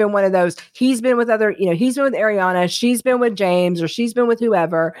 And it's been one of those, he's been with he's been with Ariana, she's been with James, or she's been with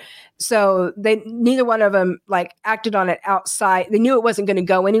whoever. So neither one of them acted on it outside. They knew it wasn't going to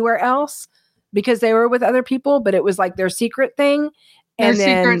go anywhere else because they were with other people, but it was like their secret thing. Their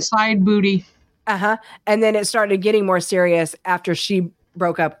secret side booty. And then it started getting more serious after she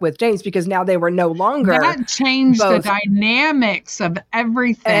broke up with James, because now they were no longer. That changed the dynamics of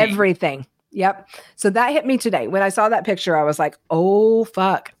everything. Everything. Yep. So that hit me today. When I saw that picture, I was like, oh,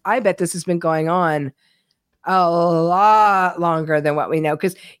 fuck. I bet this has been going on a lot longer than what we know,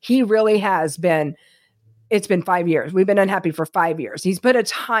 because he really has been it's been 5 years. We've been unhappy for 5 years. He's put a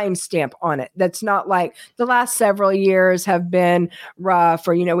time stamp on it. That's not like the last several years have been rough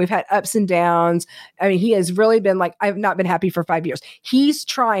or, we've had ups and downs. I mean, he has really been like, I've not been happy for 5 years. He's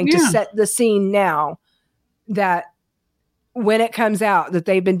trying to set the scene now that when it comes out that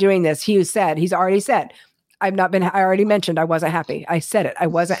they've been doing this, he's already said, I already mentioned I wasn't happy. I said it. I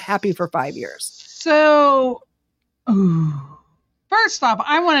wasn't happy for 5 years. So, first off,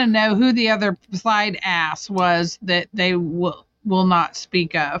 I want to know who the other side ass was that they will not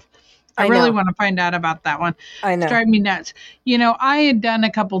speak of. I really want to find out about that one. I know. It's driving me nuts. I had done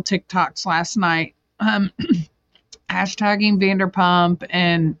a couple TikToks last night, hashtagging Vanderpump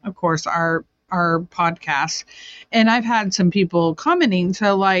and, of course, our podcast. And I've had some people commenting.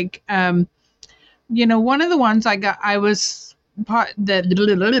 So, like, one of the ones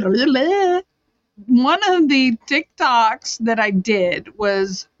one of the TikToks that I did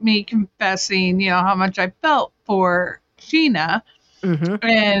was me confessing, how much I felt for Sheena,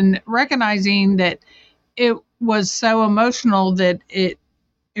 and recognizing that it was so emotional that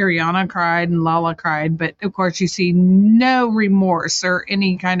Ariana cried and Lala cried, but of course you see no remorse or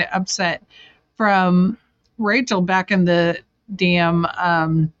any kind of upset from Rachel back in the damn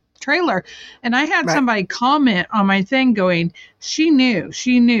trailer. And I had somebody comment on my thing going, she knew.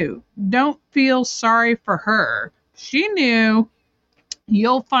 Don't feel sorry for her. She knew.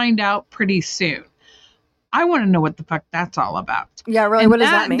 You'll find out pretty soon. I want to know what the fuck that's all about. Yeah, really. And what does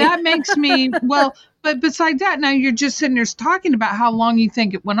that mean? That makes me, well, but besides that, now you're just sitting there talking about how long you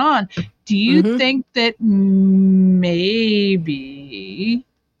think it went on. Do you think that maybe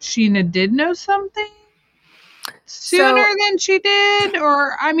Sheena did know something sooner than she did?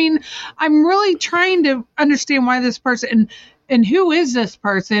 Or, I mean, I'm really trying to understand why this person, and who is this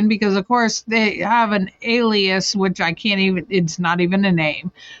person? Because, of course, they have an alias, which I can't even, it's not even a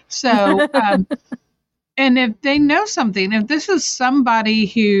name. So, and if they know something, if this is somebody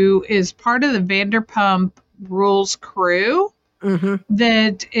who is part of the Vanderpump Rules crew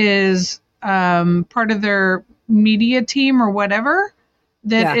that is part of their media team or whatever,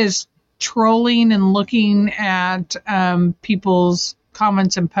 that is trolling and looking at people's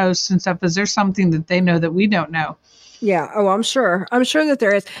comments and posts and stuff, is there something that they know that we don't know? Yeah. Oh, I'm sure that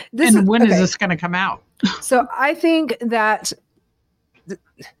there is. When is this going to come out? So I think that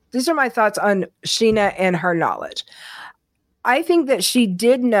these are my thoughts on Sheena and her knowledge. I think that she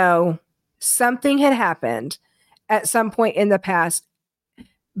did know something had happened at some point in the past,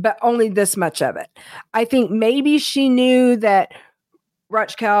 but only this much of it. I think maybe she knew that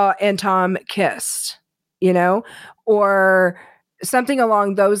Raquel and Tom kissed, or something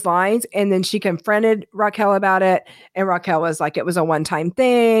along those lines. And then she confronted Raquel about it. And Raquel was like, it was a one-time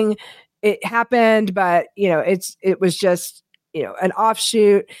thing. It happened, but it was just, an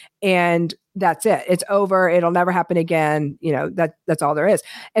offshoot, and that's it. It's over. It'll never happen again. That's all there is.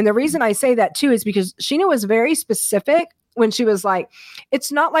 And the reason I say that too is because Sheena was very specific when she was like,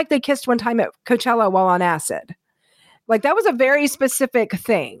 it's not like they kissed one time at Coachella while on acid. Like, that was a very specific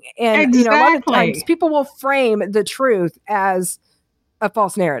thing. And, a lot of times people will frame the truth as a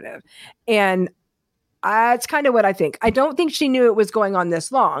false narrative. And that's kind of what I think. I don't think she knew it was going on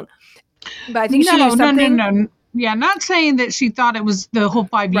this long, but I think she knew something. No. Yeah, not saying that she thought it was the whole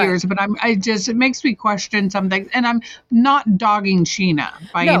 5 years, but it makes me question something. And I'm not dogging Sheena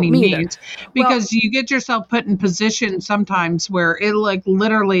by any means, because you get yourself put in positions sometimes where it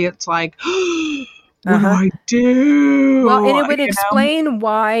literally it's like, what do I do? Well, and it would explain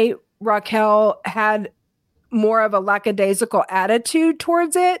why Raquel had more of a lackadaisical attitude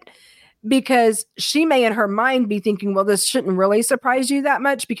towards it, because she may in her mind be thinking, well, this shouldn't really surprise you that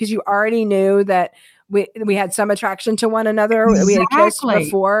much because you already knew that we had some attraction to one another. Exactly. We had kissed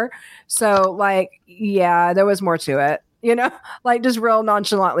before. So there was more to it, just real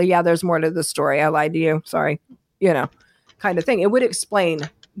nonchalantly. Yeah, there's more to the story. I lied to you. Sorry. Kind of thing. It would explain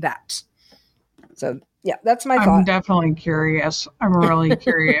that. So yeah, that's my thought. I'm definitely curious. I'm really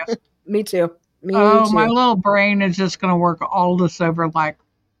curious. Me too. My little brain is just going to work all this over like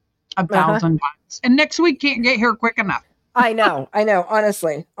 1,000 times. And next week can't get here quick enough. I know.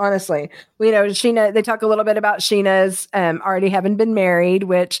 Honestly, Sheena, they talk a little bit about Sheena's already having been married,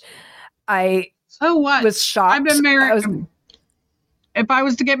 which so what? Was shocked. I've been married. If I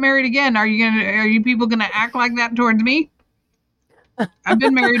was to get married again, are you people going to act like that towards me? I've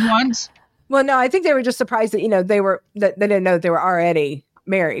been married once. Well, no, I think they were just surprised that, that they didn't know that they were already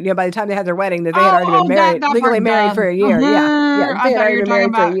married. By the time they had their wedding, that they had already been married, legally married for a year. Yeah. I thought you were talking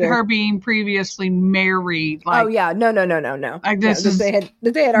about her being previously married. No. Like this is they had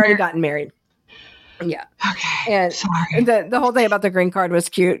already gotten married. Yeah. Okay. And sorry. The whole thing about the green card was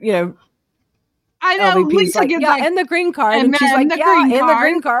cute. I know. LVP's Lisa like, gets yeah, like, and the green card. and And she's then like, the yeah, green and the card.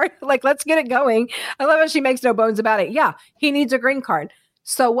 green card. Like, let's get it going. I love how she makes no bones about it. Yeah, he needs a green card.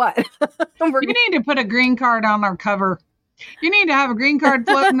 So what? You need to put a green card on our cover. You need to have a green card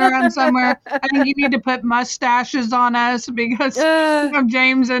floating around somewhere. I think you need to put mustaches on us because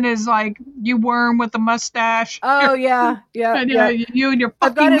Jameson is like, you worm with a mustache. Oh yeah, yeah, yeah. You and your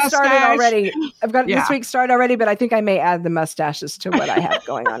I've fucking got it mustache. started already. I've got Yeah. this week started already, but I think I may add the mustaches to what I have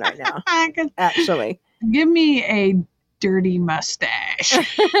going on right now. Actually, give me a dirty mustache.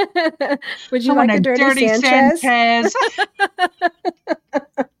 Would you like a dirty Sanchez?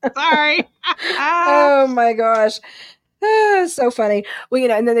 Sorry. Oh my gosh. So funny.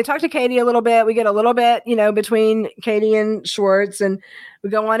 Well, and then they talk to Katie a little bit. We get a little bit, between Katie and Schwartz, and we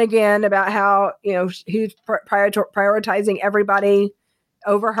go on again about how, he's prioritizing everybody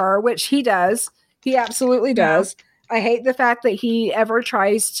over her, which he does. He absolutely does. Yeah. I hate the fact that he ever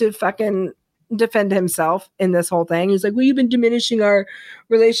tries to fucking defend himself in this whole thing. He's like, well, you've been diminishing our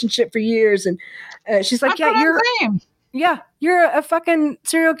relationship for years. And she's like, you're a fucking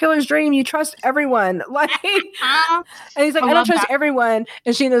serial killer's dream. You trust everyone. Like, and he's like, I don't trust everyone.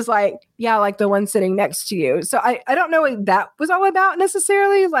 And Sheena's like, yeah, like the one sitting next to you. So I don't know what that was all about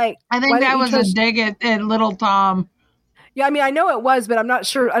necessarily. Like, I think that was a dig at little Tom. Yeah, I mean, I know it was, but I'm not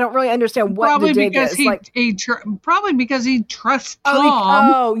sure. I don't really understand what the dig is. Probably because he trusts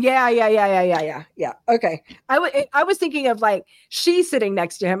Tom. Yeah. Okay. I was thinking of like she's sitting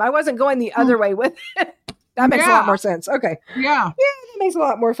next to him. I wasn't going the other way with it. That makes a lot more sense. Okay. Yeah. That makes a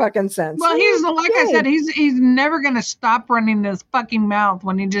lot more fucking sense. Well, I said, he's never going to stop running his fucking mouth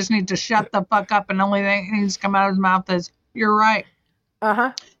when he just needs to shut the fuck up, and the only thing that needs to come out of his mouth is, you're right.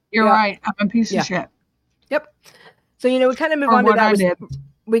 Uh-huh. You're right. I'm a piece of shit. Yep. So, we kind of move on to that.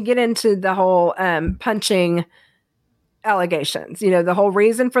 We get into the whole punching allegations, the whole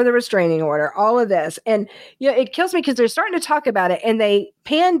reason for the restraining order, all of this. And, it kills me because they're starting to talk about it, and they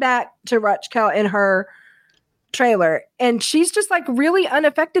pan back to Rutschkel in her trailer, and she's just like really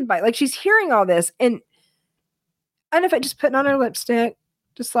unaffected by it. Like, she's hearing all this and unaffected, just putting on her lipstick,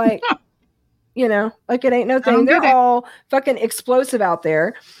 just like, like it ain't no thing. They're all fucking explosive out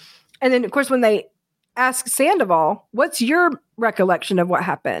there. And then, of course, when they ask Sandoval, what's your recollection of what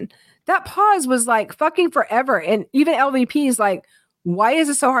happened? That pause was like fucking forever. And even LVP is like, why is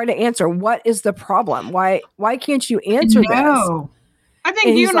it so hard to answer? What is the problem? Why can't you answer this? I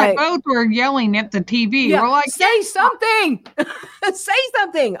think you and I both were yelling at the TV. Yeah, we're like, say something. Say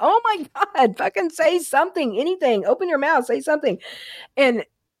something. Oh my God. Fucking say something. Anything. Open your mouth. Say something. And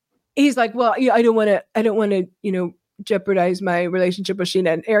he's like, well, I don't want to, jeopardize my relationship with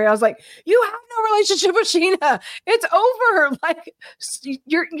Sheena. And Ariel's like, you have no relationship with Sheena. It's over. Like,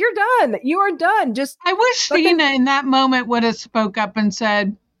 you're done. You are done. Just I wish Sheena in that moment would have spoke up and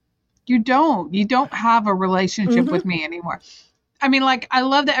said, you don't have a relationship with me anymore. I mean, like, I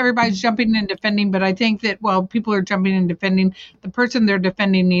love that everybody's jumping and defending, but I think that while people are jumping and defending, the person they're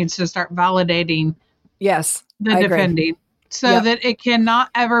defending needs to start validating the defending so that it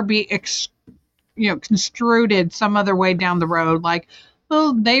cannot ever be construed some other way down the road. Like,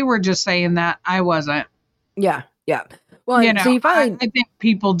 well, they were just saying that. I wasn't. Yeah. Well, so you finally... I think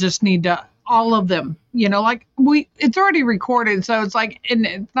people just need to, all of them, like it's already recorded. So it's like, and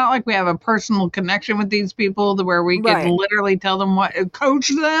it's not like we have a personal connection with these people where we can literally tell them coach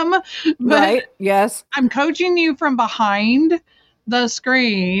them. But yes. I'm coaching you from behind the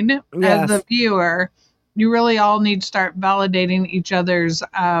screen as the viewer. You really all need to start validating each other's,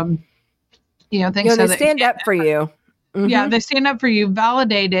 things. They stand up for you. Mm-hmm. Yeah, they stand up for you,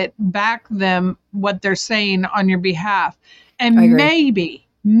 validate it, back them what they're saying on your behalf. And maybe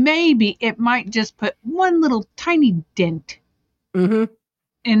it might just put one little tiny dent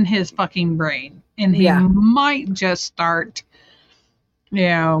in his fucking brain. And he might just start,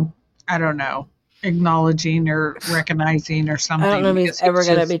 I don't know, acknowling or recognizing or something. I don't know if he's ever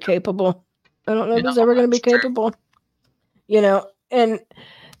going to be capable. And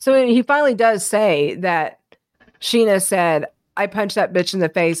so he finally does say that Sheena said, I punched that bitch in the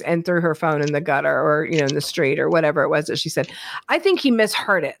face and threw her phone in the gutter or, in the street or whatever it was that she said. I think he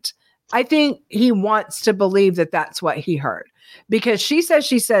misheard it. I think he wants to believe that that's what he heard because she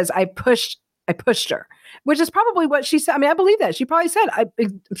says, I pushed her, which is probably what she said. I mean, I believe that she probably said,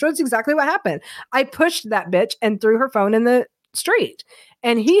 I'm sure it's exactly what happened. I pushed that bitch and threw her phone in the street.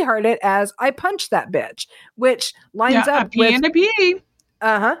 And he heard it as I punched that bitch, which lines up with a P.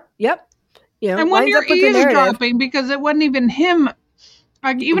 Yep. And when you're eavesdropping, because it wasn't even him,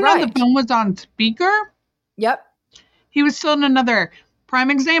 like even though the phone was on speaker, he was still in another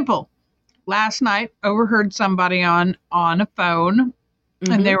prime example. Last night, overheard somebody on a phone,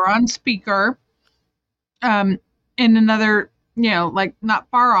 and they were on speaker, in another, like not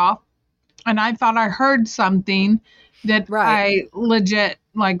far off, and I thought I heard something that I legit,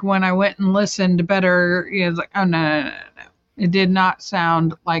 like when I went and listened better, it was like, oh no. It did not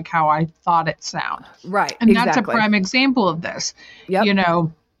sound like how I thought it sounded. Right. And that's a prime example of this. Yep.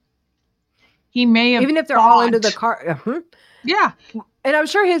 He may have, even if they're all into the car. Yeah. And I'm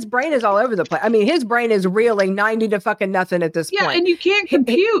sure his brain is all over the place. I mean, his brain is reeling 90 to fucking nothing at this point. Yeah, and you can't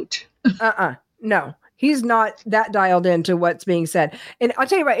compute. No. He's not that dialed into what's being said. And I'll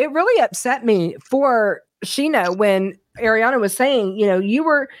tell you what, it really upset me for Sheena when Ariana was saying, you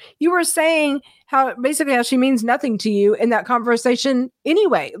were saying how she means nothing to you in that conversation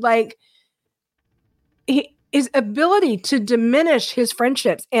anyway. Like, his ability to diminish his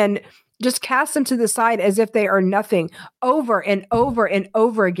friendships and just cast them to the side as if they are nothing over and over and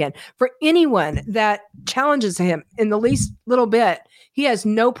over again. For anyone that challenges him in the least little bit, he has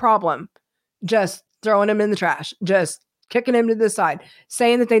no problem just throwing him in the trash, just kicking him to the side,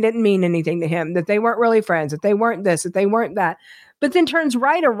 saying that they didn't mean anything to him, that they weren't really friends, that they weren't this, that they weren't that, but then turns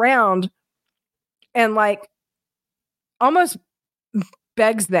right around and like almost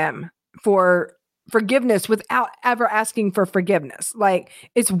begs them for forgiveness without ever asking for forgiveness. Like,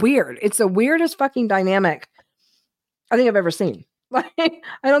 it's weird. It's the weirdest fucking dynamic I think I've ever seen. Like, I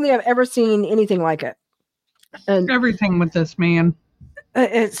don't think I've ever seen anything like it. And everything with this man.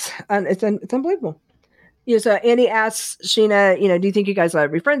 It's unbelievable. So Andy asks Sheena, do you think you guys will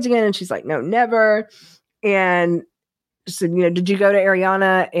ever be friends again? And she's like, no, never. And so, did you go to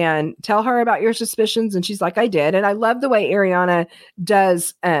Ariana and tell her about your suspicions? And she's like, I did. And I love the way Ariana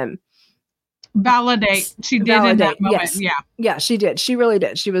does validate. She did validate, in that moment. Yes. Yeah, she did. She really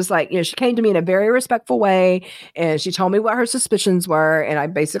did. She was like, she came to me in a very respectful way, and she told me what her suspicions were, and I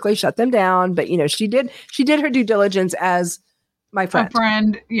basically shut them down. But she did her due diligence as my friend. A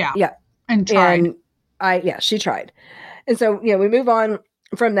friend, yeah. And tried. And she tried. And so, we move on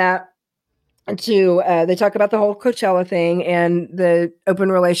from that to, they talk about the whole Coachella thing and the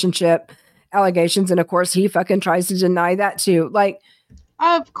open relationship allegations. And of course, he fucking tries to deny that too. Like,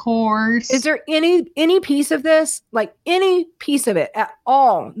 of course. Is there any piece of this, like any piece of it at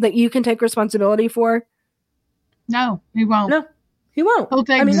all, that you can take responsibility for? No, he won't. No, he won't. He'll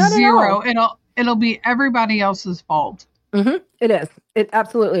take zero. It'll be everybody else's fault. Mm-hmm. It is. It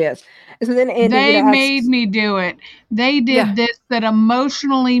absolutely is. And so then Andy, they made me do it. They did this that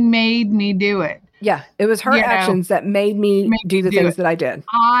emotionally made me do it. Yeah, it was her actions that made me do the things that I did.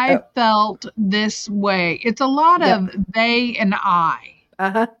 I felt this way. It's a lot of they and I.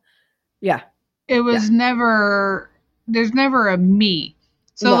 Yeah. It was never, there's never a me.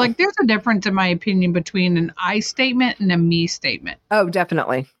 So like there's a difference in my opinion between an I statement and a me statement. Oh,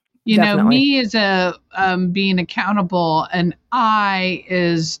 definitely. Me is a being accountable, and I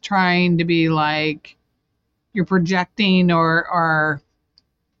is trying to be like you're projecting or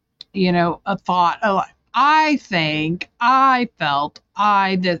a thought. Oh, I think, I felt,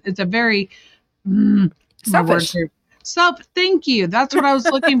 that it's a very selfish. Thank you. That's what I was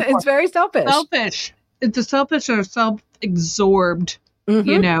looking for. It's very selfish. Selfish. It's a selfish or self-absorbed,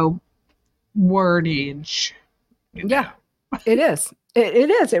 wordage. Yeah, it is. It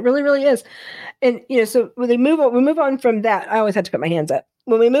is. It really, really is. And so when we move on from that. I always have to put my hands up.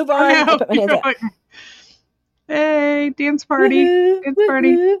 When we move on, I put my hands up. Hey, dance party. Dance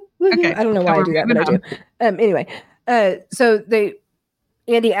party. Okay. I don't know why I do that, but I do. Anyway, so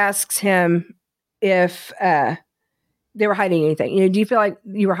Andy asks him if they were hiding anything. Do you feel like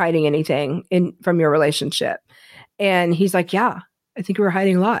you were hiding anything from your relationship? And he's like, yeah, I think we were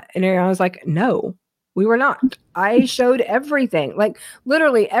hiding a lot. And Ariana was like, no, we were not. I showed everything, like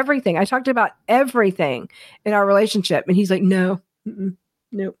literally everything. I talked about everything in our relationship. And he's like, no,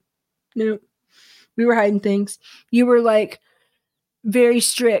 no. We were hiding things. You were like very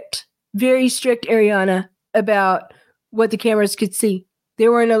strict, Ariana, about what the cameras could see. They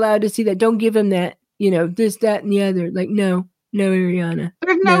weren't allowed to see that. Don't give him that, this, that, and the other. Like, no, Ariana.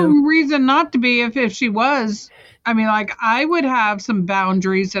 There's no reason not to be if she was. I mean, like, I would have some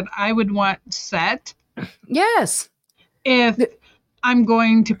boundaries that I would want set. Yes. If I'm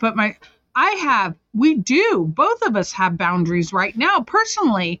going to put we do, both of us have boundaries right now,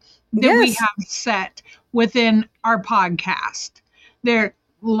 personally, that we have set within our podcast. They're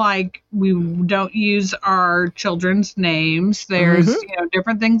like, we don't use our children's names. There's,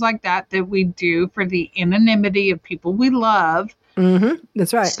 different things like that we do for the anonymity of people we love. Mm-hmm.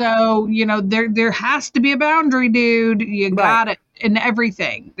 That's right. So, there has to be a boundary, dude. You got it in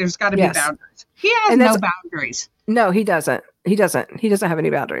everything. There's got to be boundaries. He has no boundaries. No, he doesn't. He doesn't have any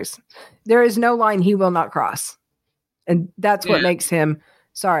boundaries. There is no line he will not cross. And that's what makes him,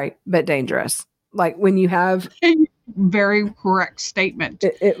 sorry, but dangerous. Like when you have very correct statement.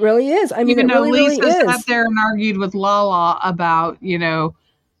 It really is. I mean, Even it though really, really Lisa is. sat there and argued with Lala about,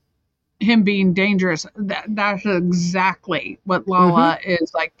 him being dangerous, that's exactly what Lala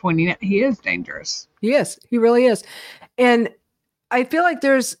is like pointing at. He is dangerous. Yes, he really is. And I feel like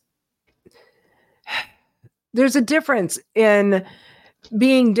there's a difference in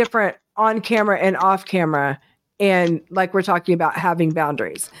being different on camera and off camera. And like we're talking about having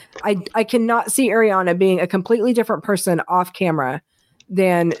boundaries. I cannot see Ariana being a completely different person off camera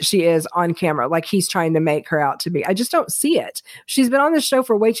than she is on camera, like he's trying to make her out to be. I just don't see it. She's been on this show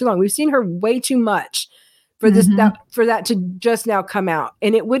for way too long. We've seen her way too much for this for that to just now come out.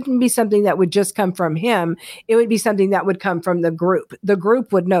 And it wouldn't be something that would just come from him. It would be something that would come from the group. The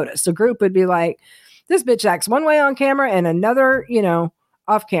group would notice. The group would be like, this bitch acts one way on camera and another,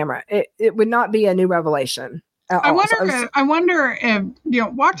 off camera. It would not be a new revelation at all. I wonder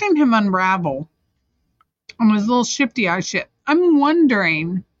if, watching him unravel on his little shifty eye shit, I'm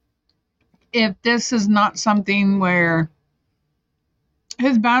wondering if this is not something where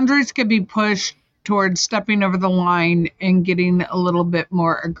his boundaries could be pushed towards stepping over the line and getting a little bit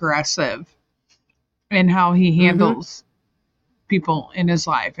more aggressive in how he handles people in his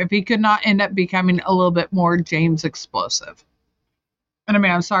life. If he could not end up becoming a little bit more James explosive. And I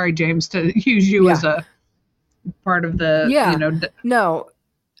mean, I'm sorry, James, to use you as a part of the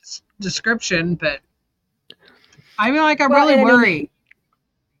description, but I mean, like, I really worry.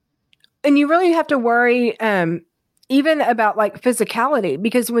 And you really have to worry even about like physicality,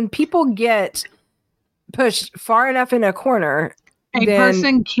 because when people get pushed far enough in a corner, a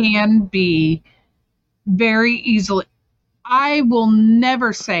person can be very easily. I will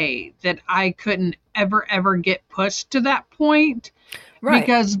never say that I couldn't ever get pushed to that point,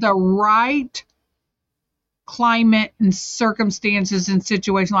 because the right climate and circumstances and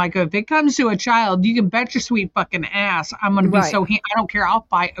situation, like if it comes to a child, you can bet your sweet fucking ass I'm going to be I don't care, I'll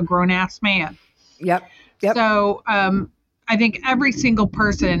fight a grown ass man. Yep. So I think every single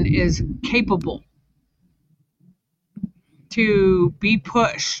person is capable to be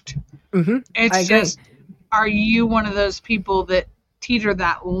pushed. It's just, are you one of those people that teeter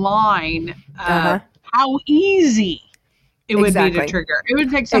that line of how easy it would be to trigger? It would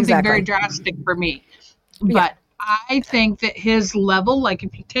take something very drastic for me. But I think that his level, like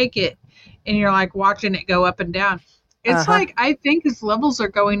if you take it and you're like watching it go up and down, it's like, I think his levels are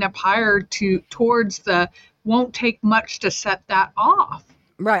going up higher towards the won't take much to set that off.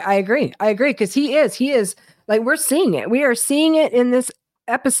 Right. I agree. Because he is like, we're seeing it. We are seeing it in this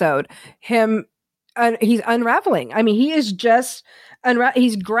episode. He's unraveling. I mean, he is just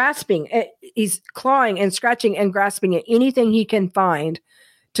he's grasping, he's clawing and scratching and grasping at anything he can find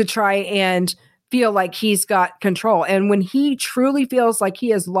to try and feel like he's got control. And when he truly feels like he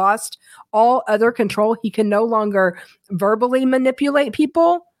has lost all other control, he can no longer verbally manipulate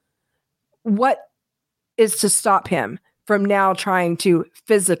people. What is to stop him from now trying to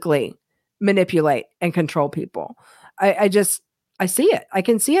physically manipulate and control people? I see it. I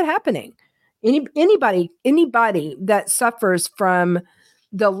can see it happening. Anybody that suffers from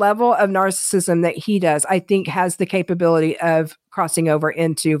the level of narcissism that he does, I think has the capability of crossing over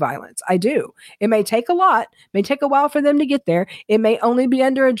into violence. I do. It may take a lot, may take a while for them to get there. It may only be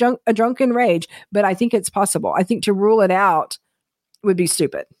under a drunken rage, but I think it's possible. I think to rule it out would be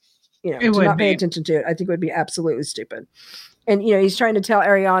stupid. To not pay attention to it, I think would be absolutely stupid. And, he's trying to tell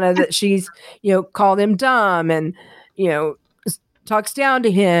Ariana that she's, called him dumb and, talks down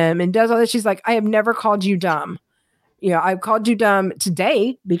to him and does all this. She's like, I have never called you dumb. I've called you dumb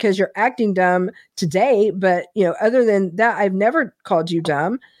today because you're acting dumb today. But, other than that, I've never called you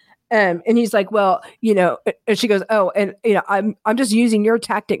dumb. And he's like, well, and she goes, oh, and, I'm just using your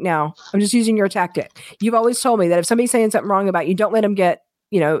tactic now. I'm just using your tactic. You've always told me that if somebody's saying something wrong about you, don't let them get,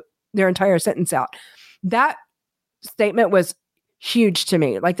 their entire sentence out. That statement was huge to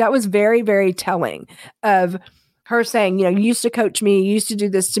me. Like, that was very, very telling of her saying, you used to coach me, you used to do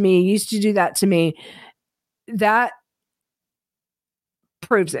this to me, you used to do that to me. That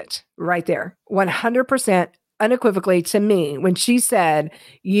proves it right there. 100% unequivocally to me when she said,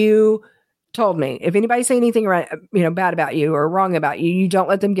 you told me if anybody say anything bad about you or wrong about you, you don't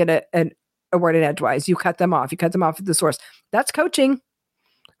let them get a word in edgewise. You cut them off. You cut them off at the source. That's coaching.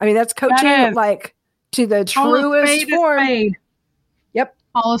 I mean, that's coaching like to the truest form. Yep.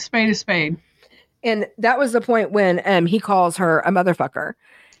 All a spade a spade. And that was the point when he calls her a motherfucker.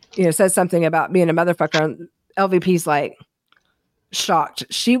 Says something about being a motherfucker. And LVP's like shocked.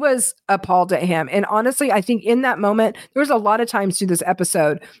 She was appalled at him. And honestly, I think in that moment, there was a lot of times through this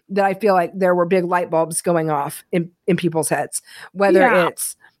episode that I feel like there were big light bulbs going off in people's heads. Whether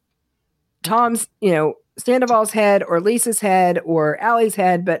it's Tom's, Sandoval's head or Lisa's head or Allie's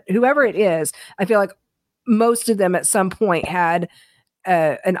head, but whoever it is, I feel like most of them at some point had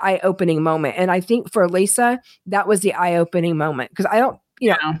an eye-opening moment. And I think for Lisa, that was the eye-opening moment. Because I don't,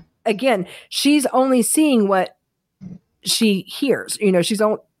 again, she's only seeing what she hears.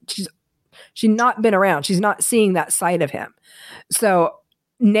 She's not been around. She's not seeing that side of him. So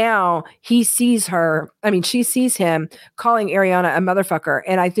now he sees her. I mean, she sees him calling Ariana a motherfucker.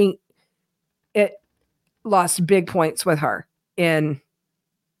 And I think it lost big points with her in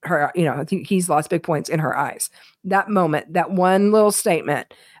her, I think he's lost big points in her eyes. That moment, that one little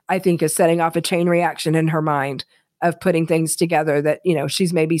statement, I think is setting off a chain reaction in her mind of putting things together that,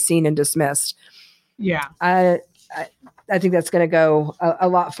 she's maybe seen and dismissed. Yeah. I think that's going to go a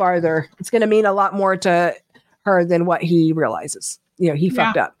lot farther. It's going to mean a lot more to her than what he realizes. He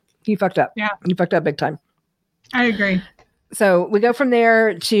fucked up. He fucked up. Yeah. He fucked up big time. I agree. So we go from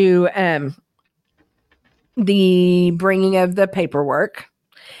there to the bringing of the paperwork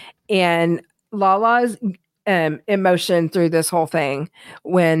and Lala's emotion through this whole thing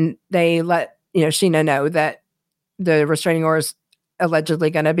when they let, Sheena know that the restraining order is allegedly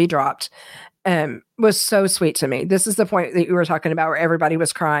going to be dropped. Was so sweet to me. This is the point that you were talking about where everybody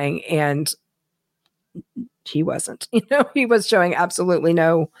was crying and he wasn't. He was showing absolutely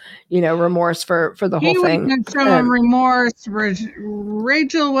no, remorse for the whole thing. He wasn't showing remorse.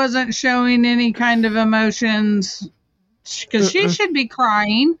 Rachel wasn't showing any kind of emotions because she should be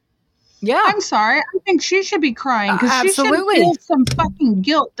crying. Yeah. I'm sorry. I think she should be crying because she should Absolutely. feel some fucking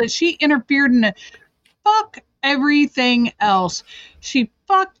guilt that she interfered in it. Fuck everything else. She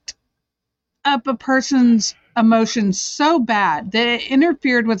fucked up a person's emotions so bad that it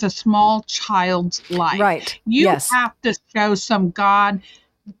interfered with a small child's life. Right. You Yes. have to show some God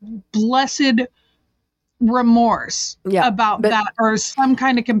blessed remorse about that or some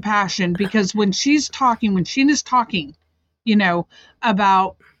kind of compassion, because when Sheena's talking,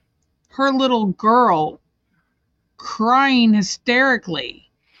 about her little girl crying hysterically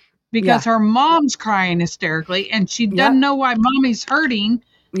because her mom's crying hysterically and she doesn't know why mommy's hurting.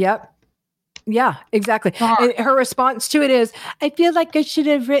 Yep. Yeah, exactly. And her response to it is, I feel like I should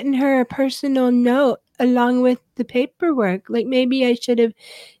have written her a personal note along with the paperwork. Like maybe I should have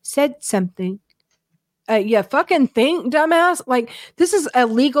said something. Yeah, fucking think, dumbass. Like this is a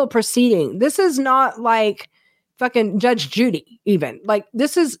legal proceeding. This is not like fucking Judge Judy even. Like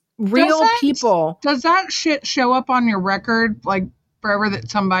this is real people. Does that shit show up on your record like forever that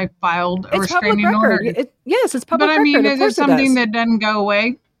somebody filed a restraining order? Yes, it's public record. But I mean, is it something that doesn't go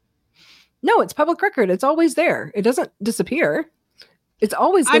away? No, it's public record. It's always there. It doesn't disappear. It's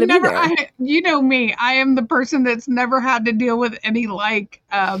always going to be there. You know me. I am the person that's never had to deal with any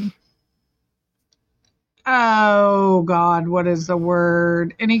oh God, what is the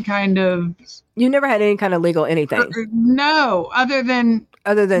word? Any kind of... You never had any kind of legal anything? No, other than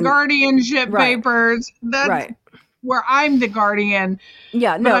guardianship papers. That's right. Where I'm the guardian.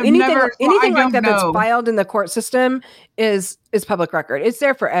 Yeah, no, anything like that that's filed in the court system is public record. It's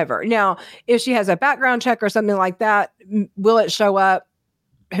there forever. Now, if she has a background check or something like that, will it show up?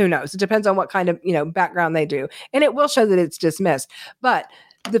 Who knows? It depends on what kind of, background they do. And it will show that it's dismissed. But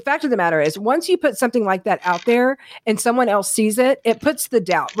the fact of the matter is, once you put something like that out there and someone else sees it, it puts the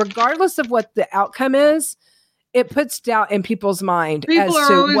doubt, regardless of what the outcome is. It puts doubt in people's mind as to what happened. People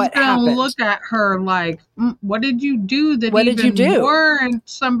are always going to look at her like, what did you do that warrant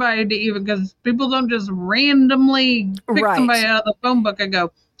somebody to even, because people don't just randomly pick somebody out of the phone book and go,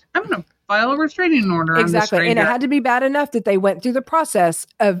 I'm going to file a restraining order. Exactly. And it had to be bad enough that they went through the process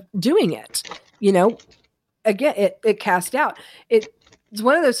of doing it. Again, it cast doubt. It's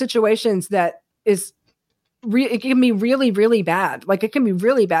one of those situations that is, it can be really, really bad. Like it can be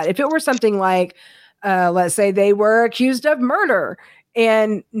really bad. If it were something like, let's say they were accused of murder.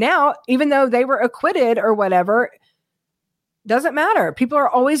 And now, even though they were acquitted or whatever, doesn't matter. People are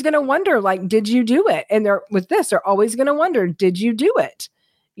always going to wonder, like, did you do it? And they're always going to wonder, did you do it?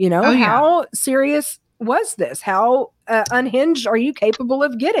 How serious was this? How unhinged are you capable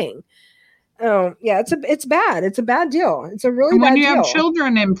of getting? Oh, yeah, it's bad. It's a bad deal. It's a really bad deal. When you have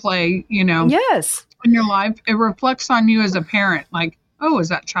children in play, yes, in your life, it reflects on you as a parent. Like, oh, is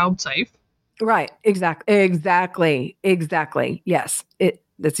that child safe? Right. Exactly. Yes.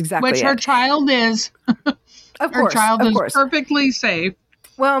 That's exactly Which her child is. Of course. Her child is perfectly safe.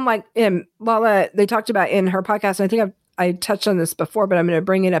 Well, I'm like, Lala, they talked about in her podcast, and I think I touched on this before, but I'm going to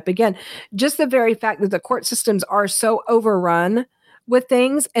bring it up again. Just the very fact that the court systems are so overrun with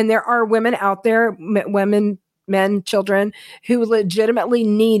things, and there are women out there, women men, children who legitimately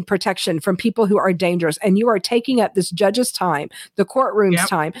need protection from people who are dangerous. And you are taking up this judge's time, the courtroom's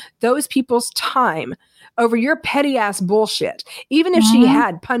time, those people's time over your petty ass bullshit. Even if she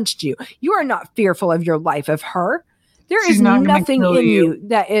had punched you, you are not fearful of your life of her. There is nothing in you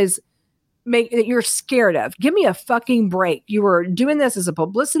that you're scared of. Give me a fucking break. You were doing this as a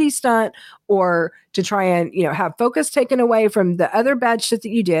publicity stunt or to try and, have focus taken away from the other bad shit that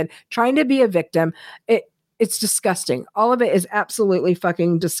you did, trying to be a victim. It's disgusting. All of it is absolutely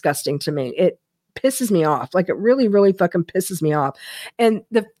fucking disgusting to me. It pisses me off. Like, it really, really fucking pisses me off. And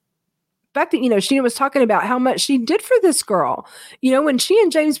the fact that, Sheena was talking about how much she did for this girl. When she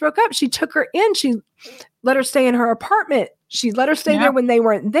and James broke up, she took her in. She let her stay in her apartment. She let her stay there when they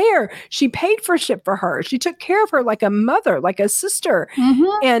weren't there. She paid for shit for her. She took care of her like a mother, like a sister.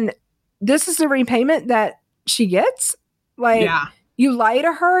 And this is the repayment that she gets? Like, you lie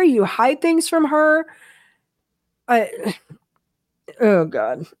to her. You hide things from her. Oh,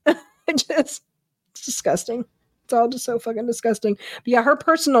 God. It's disgusting. It's all just so fucking disgusting. But yeah, her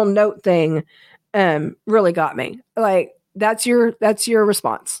personal note thing really got me. Like, that's your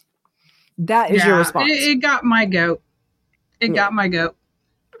response. That is your response. It got my goat. It got my goat.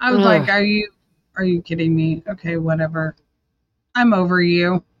 I was like, are you kidding me? Okay, whatever. I'm over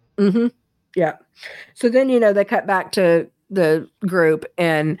you. Yeah. So then, they cut back to the group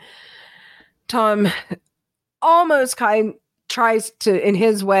and Tom almost tries to, in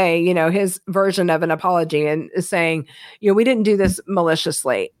his way, his version of an apology and is saying, we didn't do this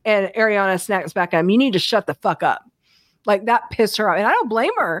maliciously. And Ariana snaps back at him, you need to shut the fuck up. Like, that pissed her off. And I don't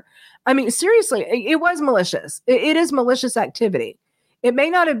blame her. I mean, seriously, it was malicious. It is malicious activity. It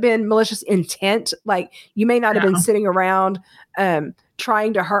may not have been malicious intent. Like, you may not have been sitting around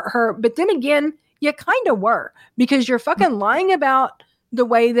trying to hurt her. But then again, you kind of were, because you're fucking lying about the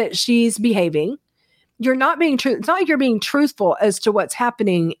way that she's behaving. You're not being true. It's not like you're being truthful as to what's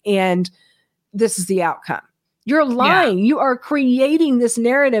happening and this is the outcome. You're lying. You are creating this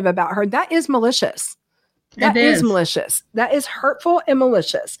narrative about her. That is malicious. That is malicious. That is hurtful and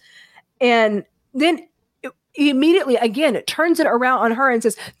malicious. And then immediately, again, it turns it around on her and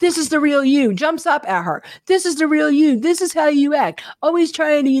says, this is the real you, jumps up at her. This is the real you. This is how you act. Always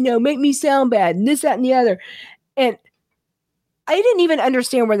trying to, make me sound bad and this, that, and the other. And I didn't even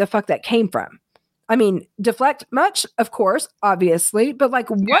understand where the fuck that came from. I mean, deflect much, of course, obviously, but like,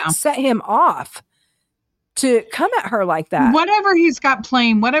 what set him off to come at her like that? Whatever he's got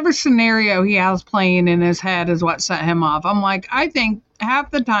playing, whatever scenario he has playing in his head is what set him off. I'm like, I think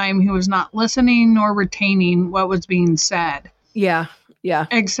half the time he was not listening nor retaining what was being said. Yeah.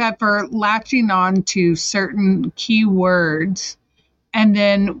 Except for latching on to certain key words and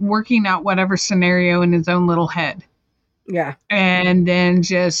then working out whatever scenario in his own little head. Yeah. And then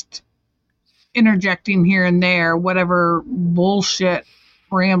just interjecting here and there, whatever bullshit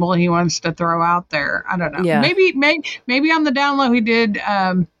ramble he wants to throw out there. I don't know. Yeah. Maybe on the down low he did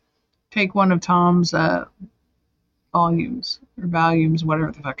take one of Tom's volumes,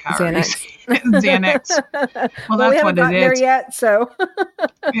 whatever the fuck. Xanax. Well, that's we what it is. There yet, so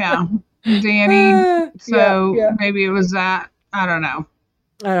yeah, Danny. So maybe it was that. I don't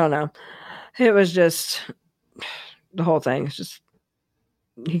know. It was just the whole thing. It's just,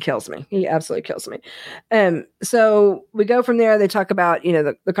 he kills me. He absolutely kills me. So we go from there. They talk about,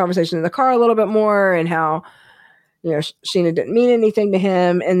 the conversation in the car a little bit more and how, Sheena didn't mean anything to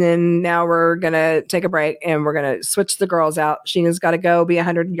him. And then now we're going to take a break and we're going to switch the girls out. Sheena's got to go be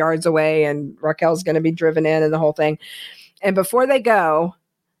 100 yards away and Raquel's going to be driven in and the whole thing. And before they go,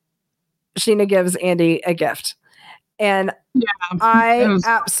 Sheena gives Andy a gift. And I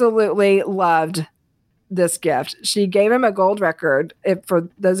absolutely loved this gift. She gave him a gold record. For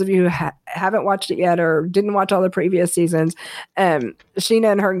those of you who haven't watched it yet or didn't watch all the previous seasons,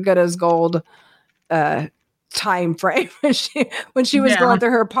 Sheena and her good as gold time frame when she was going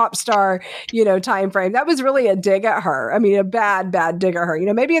through her pop star time frame, that was really a dig at her. I mean, a bad dig at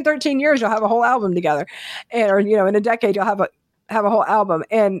her. Maybe in 13 years you'll have a whole album together, or in a decade you'll have a whole album.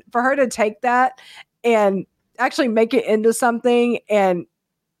 And for her to take that and actually make it into something and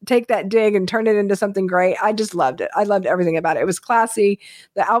take that dig and turn it into something great, I just loved it. I loved everything about it. It was classy.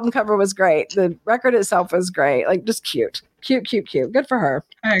 The album cover was great. The record itself was great. Like, just cute. Good for her.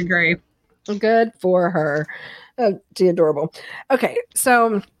 I agree. Good for her. Oh, adorable. Okay,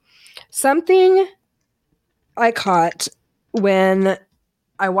 so something I caught when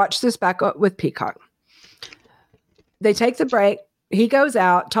I watched this back with Peacock. They take the break.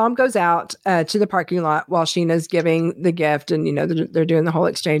 Tom goes out to the parking lot while Sheena's giving the gift, and they're doing the whole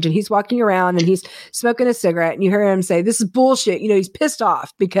exchange, and he's walking around and he's smoking a cigarette, and you hear him say, "This is bullshit." He's pissed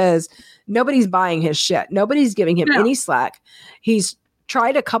off because nobody's buying his shit. Nobody's giving him any slack. He's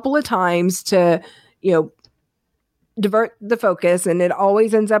tried a couple of times to, divert the focus, and it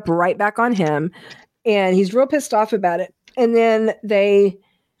always ends up right back on him, and he's real pissed off about it. And then they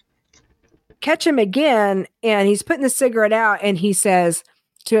catch him again, and he's putting the cigarette out, and he says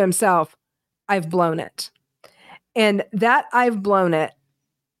to himself, "I've blown it." And that "I've blown it"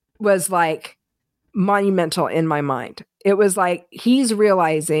 was like monumental in my mind. It was like he's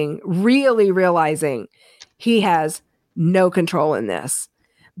really realizing he has no control in this.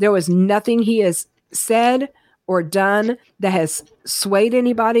 There was nothing he has said or done that has swayed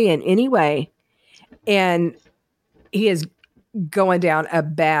anybody in any way. And he is going down a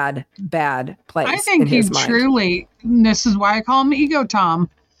bad place. I think he truly, this is why I call him Ego Tom.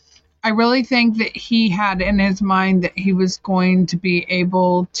 I really think that he had in his mind that he was going to be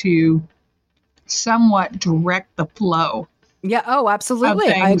able to somewhat direct the flow. Yeah. Oh,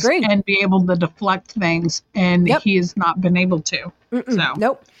 absolutely. I agree. And be able to deflect things. And he has not been able to. So.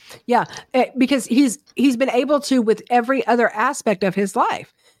 Nope. Yeah. Because he's been able to with every other aspect of his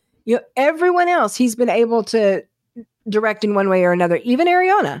life. Everyone else he's been able to direct in one way or another, even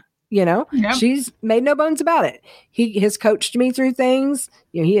Ariana, she's made no bones about it. He has coached me through things.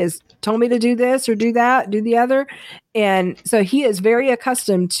 He has told me to do this or do that, do the other. And so he is very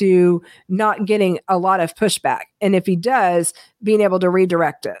accustomed to not getting a lot of pushback. And if he does, being able to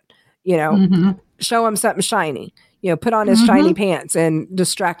redirect it, show him something shiny, put on his shiny pants and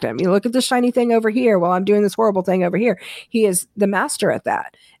distract him. Look at the shiny thing over here while I'm doing this horrible thing over here. He is the master at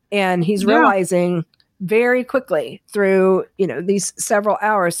that. And he's realizing very quickly through, these several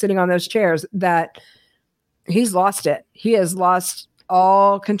hours sitting on those chairs that he's lost it. He has lost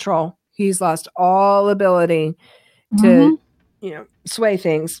all control. He's lost all ability to, sway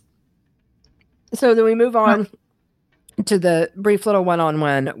things. So then we move on to the brief little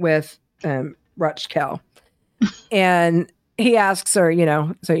one-on-one with Rutschkel. And he asks her,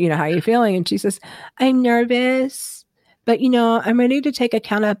 so, how are you feeling? And she says, "I'm nervous. But, I'm ready to take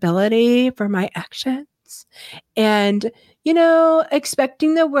accountability for my actions and,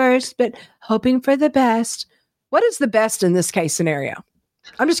 expecting the worst, but hoping for the best." What is the best in this case scenario?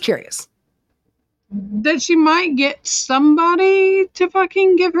 I'm just curious. That she might get somebody to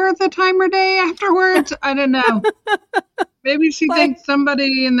fucking give her the time or day afterwards. I don't know. Maybe she thinks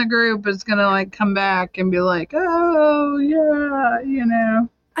somebody in the group is going to come back and be like, "Oh, yeah,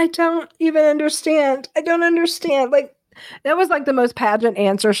 I don't even understand. I don't understand. That was the most pageant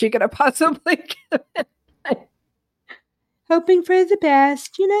answer she could have possibly given. Hoping for the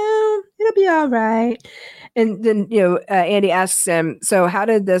best, it'll be all right. And then, Andy asks him, "So how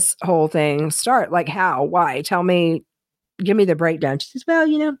did this whole thing start? How? Why? Tell me, give me the breakdown." She says,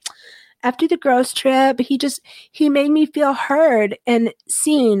 "Well, after the girls' trip, he made me feel heard and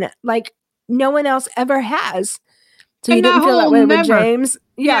seen like no one else ever has." So you didn't feel that way with James?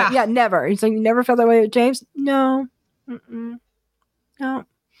 Yeah, never. He's like, "You never felt that way with James?" "No. No.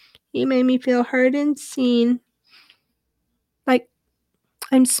 He made me feel heard and seen. Like,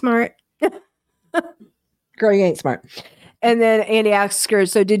 I'm smart." Girl, you ain't smart. And then Andy asks her,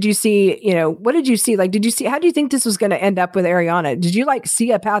 "So did you see, what did you see? How do you think this was going to end up with Ariana? Did you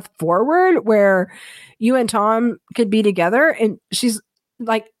see a path forward where you and Tom could be together?" And she's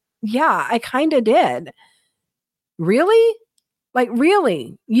like, "Yeah, I kind of did." "Really?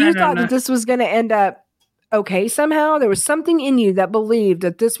 Really? You thought that this was going to end up okay somehow? There was something in you that believed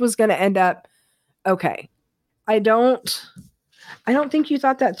that this was going to end up okay. I don't think you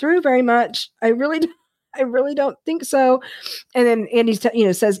thought that through very much. I really don't think so." And then Andy,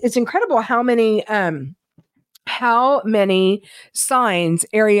 says it's incredible how many signs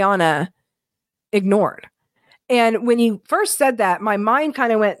Ariana ignored. And when he first said that, my mind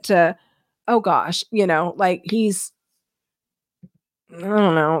kind of went to, oh gosh, he's, I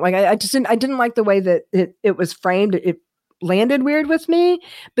don't know. I didn't like the way that it was framed. It landed weird with me.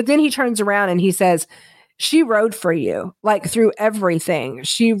 But then he turns around and he says, "She rode for you, through everything.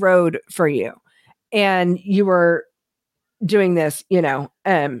 She rode for you. And you were doing this, you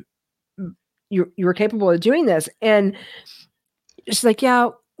were capable of doing this." And she's like, "Yeah,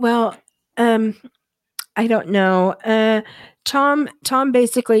 well, I don't know. Tom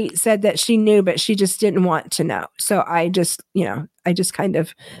basically said that she knew, but she just didn't want to know. So I just kind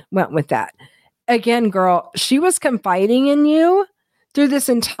of went with that." Again, girl, she was confiding in you through this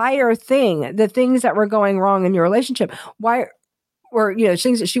entire thing, the things that were going wrong in your relationship. Why? Or,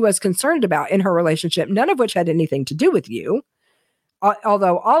 things that she was concerned about in her relationship, none of which had anything to do with you.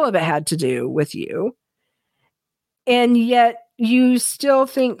 although all of it had to do with you. And yet you still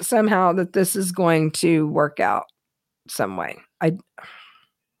think somehow that this is going to work out some way.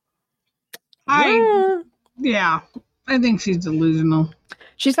 Yeah, I think she's delusional.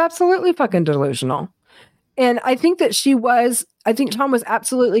 She's absolutely fucking delusional. And I think that I think Tom was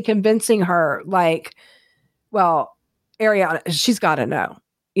absolutely convincing her, like, well, Ariana, she's got to know.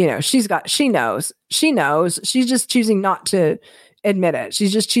 She knows. She's just choosing not to admit it.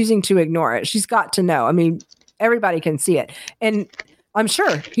 She's just choosing to ignore it. She's got to know. I mean, everybody can see it. And I'm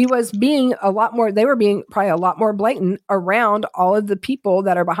sure he was being they were being probably a lot more blatant around all of the people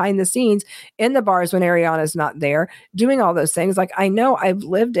that are behind the scenes in the bars when Ariana's not there, doing all those things. Like, I know, I've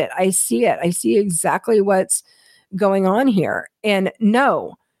lived it. I see it. I see exactly what's going on here. And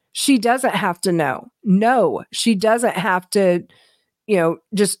no, she doesn't have to know. No, she doesn't have to,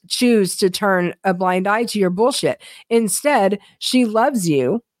 just choose to turn a blind eye to your bullshit. Instead, she loves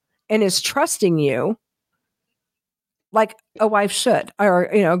you and is trusting you like a wife should, or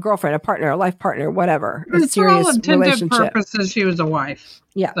a girlfriend, a partner, a life partner, whatever. A serious for all intended relationship. Purposes, she was a wife.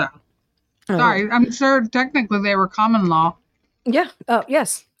 Yeah. So. Sorry, I'm sure technically they were common law. Yeah. Oh,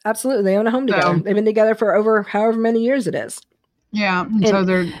 yes, absolutely. They own a home together. They've been together for over however many years it is. Yeah. And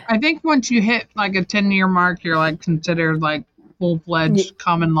so I think once you hit like a 10-year mark, you're like considered like full-fledged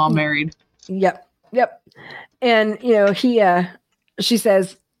common law married. Yep. And she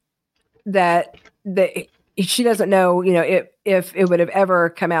says that she doesn't know, if it would have ever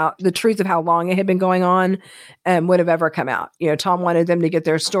come out, the truth of how long it had been going on would have ever come out. Tom wanted them to get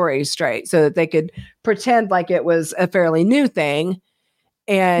their stories straight so that they could pretend like it was a fairly new thing,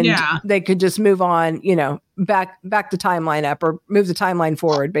 and they could just move on, back the timeline up, or move the timeline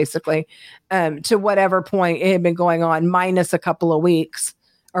forward, basically, to whatever point it had been going on, minus a couple of weeks,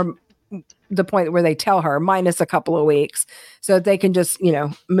 or the point where they tell her minus a couple of weeks, so that they can just,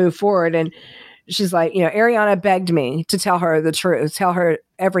 move forward. And she's like, Ariana begged me to tell her the truth, tell her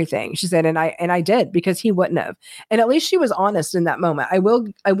everything. She said, and I did, because he wouldn't have. And at least she was honest in that moment. I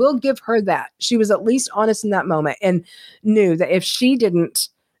will give her that. She was at least honest in that moment, and knew that if she didn't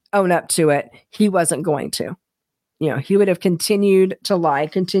own up to it, he wasn't going to. He would have continued to lie,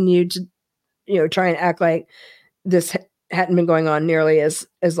 continued to, try and act like this hadn't been going on nearly as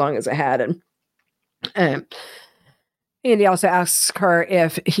long as it had. And he also asks her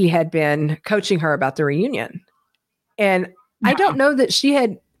if he had been coaching her about the reunion. And I don't know that she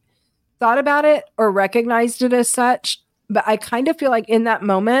had thought about it or recognized it as such, but I kind of feel like in that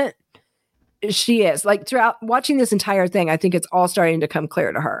moment, she is. Like, throughout watching this entire thing, I think it's all starting to come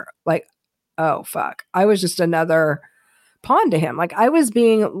clear to her. Like, oh, fuck, I was just another pawn to him. Like, I was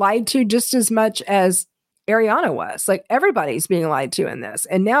being lied to just as much as Ariana was. Like, everybody's being lied to in this.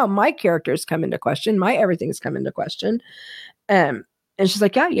 And now my characters come into question. My everything's come into question. And she's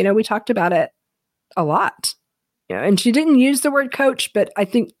like, yeah, we talked about it a lot. And she didn't use the word coach, but I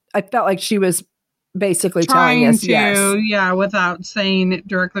felt like she was basically telling us, yes. Yeah, without saying it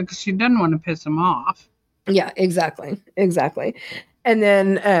directly, because she didn't want to piss him off. Yeah, exactly. And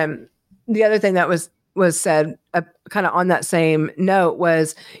then the other thing that was said kind of on that same note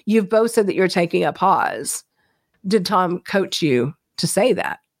was, you've both said that you're taking a pause. Did Tom coach you to say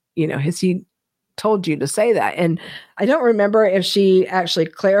that? Has he told you to say that? And I don't remember if she actually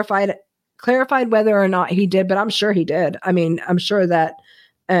clarified whether or not he did, but I'm sure he did. I mean, I'm sure that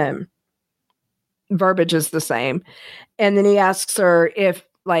verbiage is the same. And then he asks her if,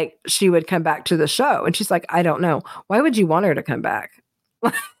 like, she would come back to the show, and she's like, I don't know. Why would you want her to come back?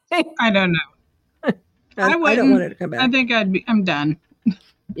 I don't know. I don't want her to come back. I think I'm done.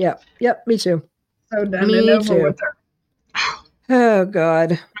 Yep, me too. So done and over with her. Oh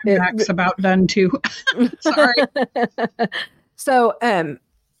God, my back's about done too. Sorry. So,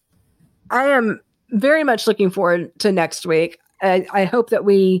 I am very much looking forward to next week. I hope that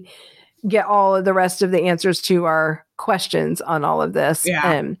we get all of the rest of the answers to our questions on all of this.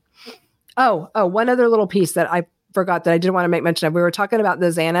 Yeah. One other little piece that I forgot that I did want to make mention of. We were talking about the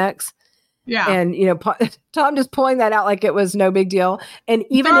Xanax. Yeah. And, Tom just pulling that out like it was no big deal. And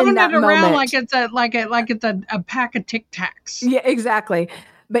even throwing in that it around moment, like it's a pack of Tic Tacs. Yeah, exactly.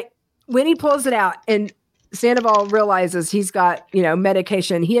 But when he pulls it out and Sandoval realizes he's got,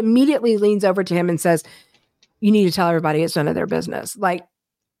 medication, he immediately leans over to him and says, you need to tell everybody it's none of their business. Like,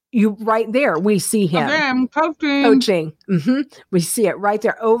 you right there, we see him. Okay, I'm coaching. Mm-hmm. We see it right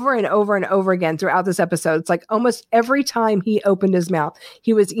there over and over and over again throughout this episode. It's like almost every time he opened his mouth,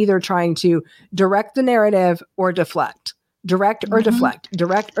 he was either trying to direct the narrative or deflect. Direct or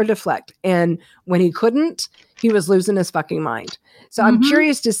deflect. And when he couldn't, he was losing his fucking mind. So I'm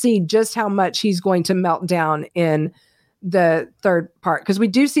curious to see just how much he's going to melt down in the third part, because we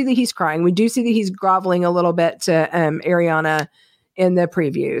do see that he's crying. We do see that he's groveling a little bit to Ariana in the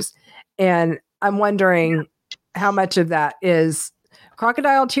previews. And I'm wondering how much of that is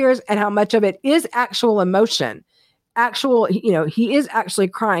crocodile tears and how much of it is actual emotion. He is actually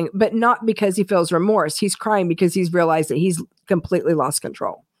crying, but not because he feels remorse. He's crying because he's realized that he's completely lost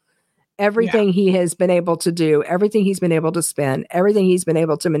control. Everything he has been able to do, everything he's been able to spend, everything he's been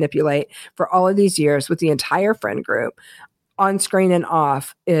able to manipulate for all of these years with the entire friend group on screen and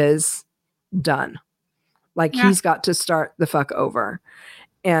off is done. Like he's got to start the fuck over.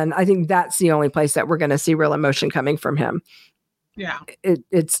 And I think that's the only place that we're going to see real emotion coming from him. Yeah.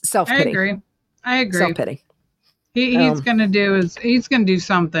 It's self-pity. I agree. Self-pity. He's going to do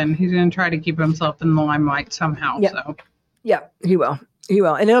something. He's going to try to keep himself in the limelight somehow. Yeah. So. Yeah, he will.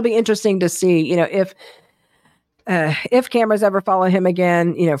 And it'll be interesting to see, if cameras ever follow him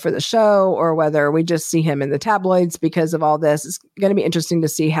again, for the show, or whether we just see him in the tabloids because of all this. It's going to be interesting to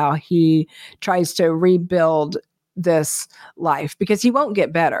see how he tries to rebuild this life, because he won't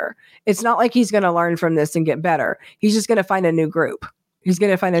get better. It's not like he's going to learn from this and get better. He's just going to find a new group. He's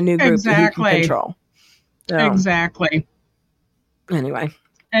going to find a new group that he can control. So, exactly. Anyway.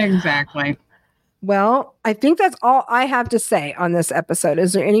 Exactly. Well, I think that's all I have to say on this episode.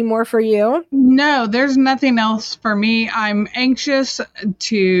 Is there any more for you? No, there's nothing else for me. I'm anxious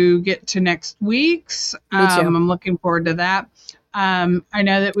to get to next week's. Me too. I'm looking forward to that. I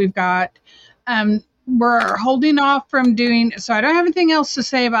know that we've got, we're holding off from doing, so I don't have anything else to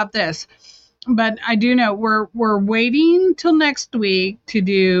say about this, but I do know we're waiting till next week to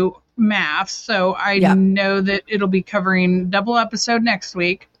do math. So I know that it'll be covering double episode next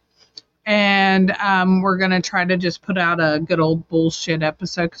week. And we're going to try to just put out a good old bullshit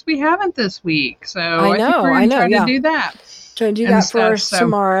episode because we haven't this week. So I think we're going to try to do that. Try to do that for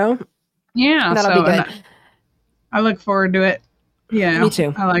tomorrow. Yeah. That'll be good. I look forward to it. Yeah. Me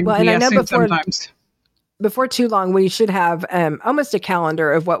too. I like BSing sometimes. Before too long, we should have almost a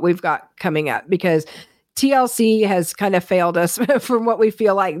calendar of what we've got coming up, because TLC has kind of failed us from what we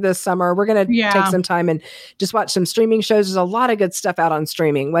feel like this summer. We're going to take some time and just watch some streaming shows. There's a lot of good stuff out on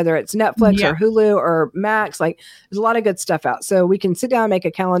streaming, whether it's Netflix or Hulu or Max. Like, there's a lot of good stuff out. So we can sit down, make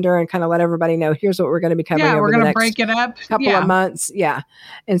a calendar, and kind of let everybody know, here's what we're going to be covering over the next break it up. Couple of months. Yeah.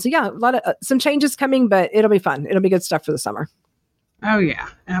 And so, a lot of some changes coming, but it'll be fun. It'll be good stuff for the summer. Oh yeah,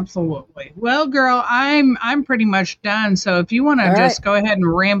 absolutely. Well, girl, I'm pretty much done. So if you want to just go ahead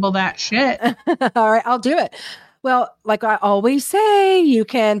and ramble that shit. All right, I'll do it. Well, like I always say, you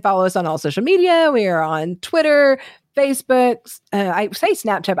can follow us on all social media. We are on Twitter, Facebook. I say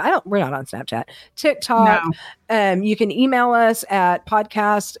Snapchat, but we're not on Snapchat. TikTok. No. You can email us at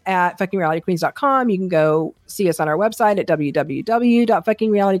podcast@fuckingrealityqueens.com. You can go see us on our website at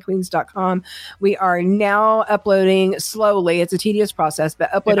www.fuckingrealityqueens.com. We are now uploading slowly. It's a tedious process, but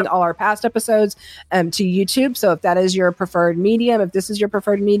uploading all our past episodes to YouTube. So if that is your preferred medium, if this is your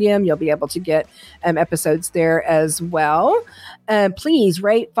preferred medium, you'll be able to get episodes there as well. Please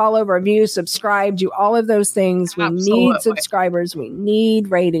rate, follow, review, subscribe, do all of those things. We need subscribers. We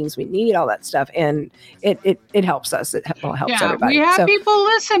need ratings. We need all that stuff. And it helps us. It helps everybody. We have people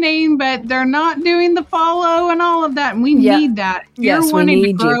listening, but they're not doing the follow and all of that. And we need that. If you're wanting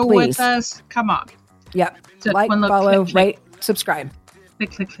to grow with us, come on. Yep. Like, follow, rate, subscribe.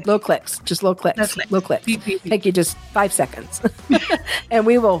 Click. Little clicks. Just little clicks. Little clicks. Take you just 5 seconds. And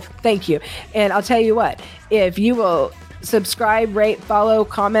we will thank you. And I'll tell you what, if you will subscribe, rate, follow,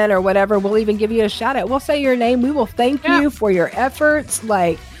 comment, or whatever, we'll even give you a shout out. We'll say your name. We will thank you for your efforts.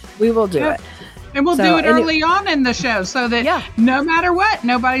 Like, we will do it. And we'll do it early on in the show so that no matter what,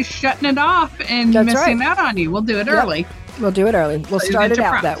 nobody's shutting it off and missing out on you. We'll do it early. We'll do it early. We'll start it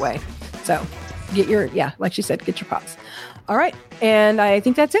out that way. So get your, like she said, get your props. All right. And I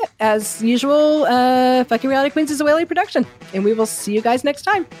think that's it. As usual, Fucking Reality Queens is a Whaley production. And we will see you guys next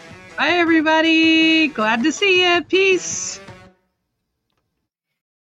time. Bye, everybody. Glad to see you. Peace.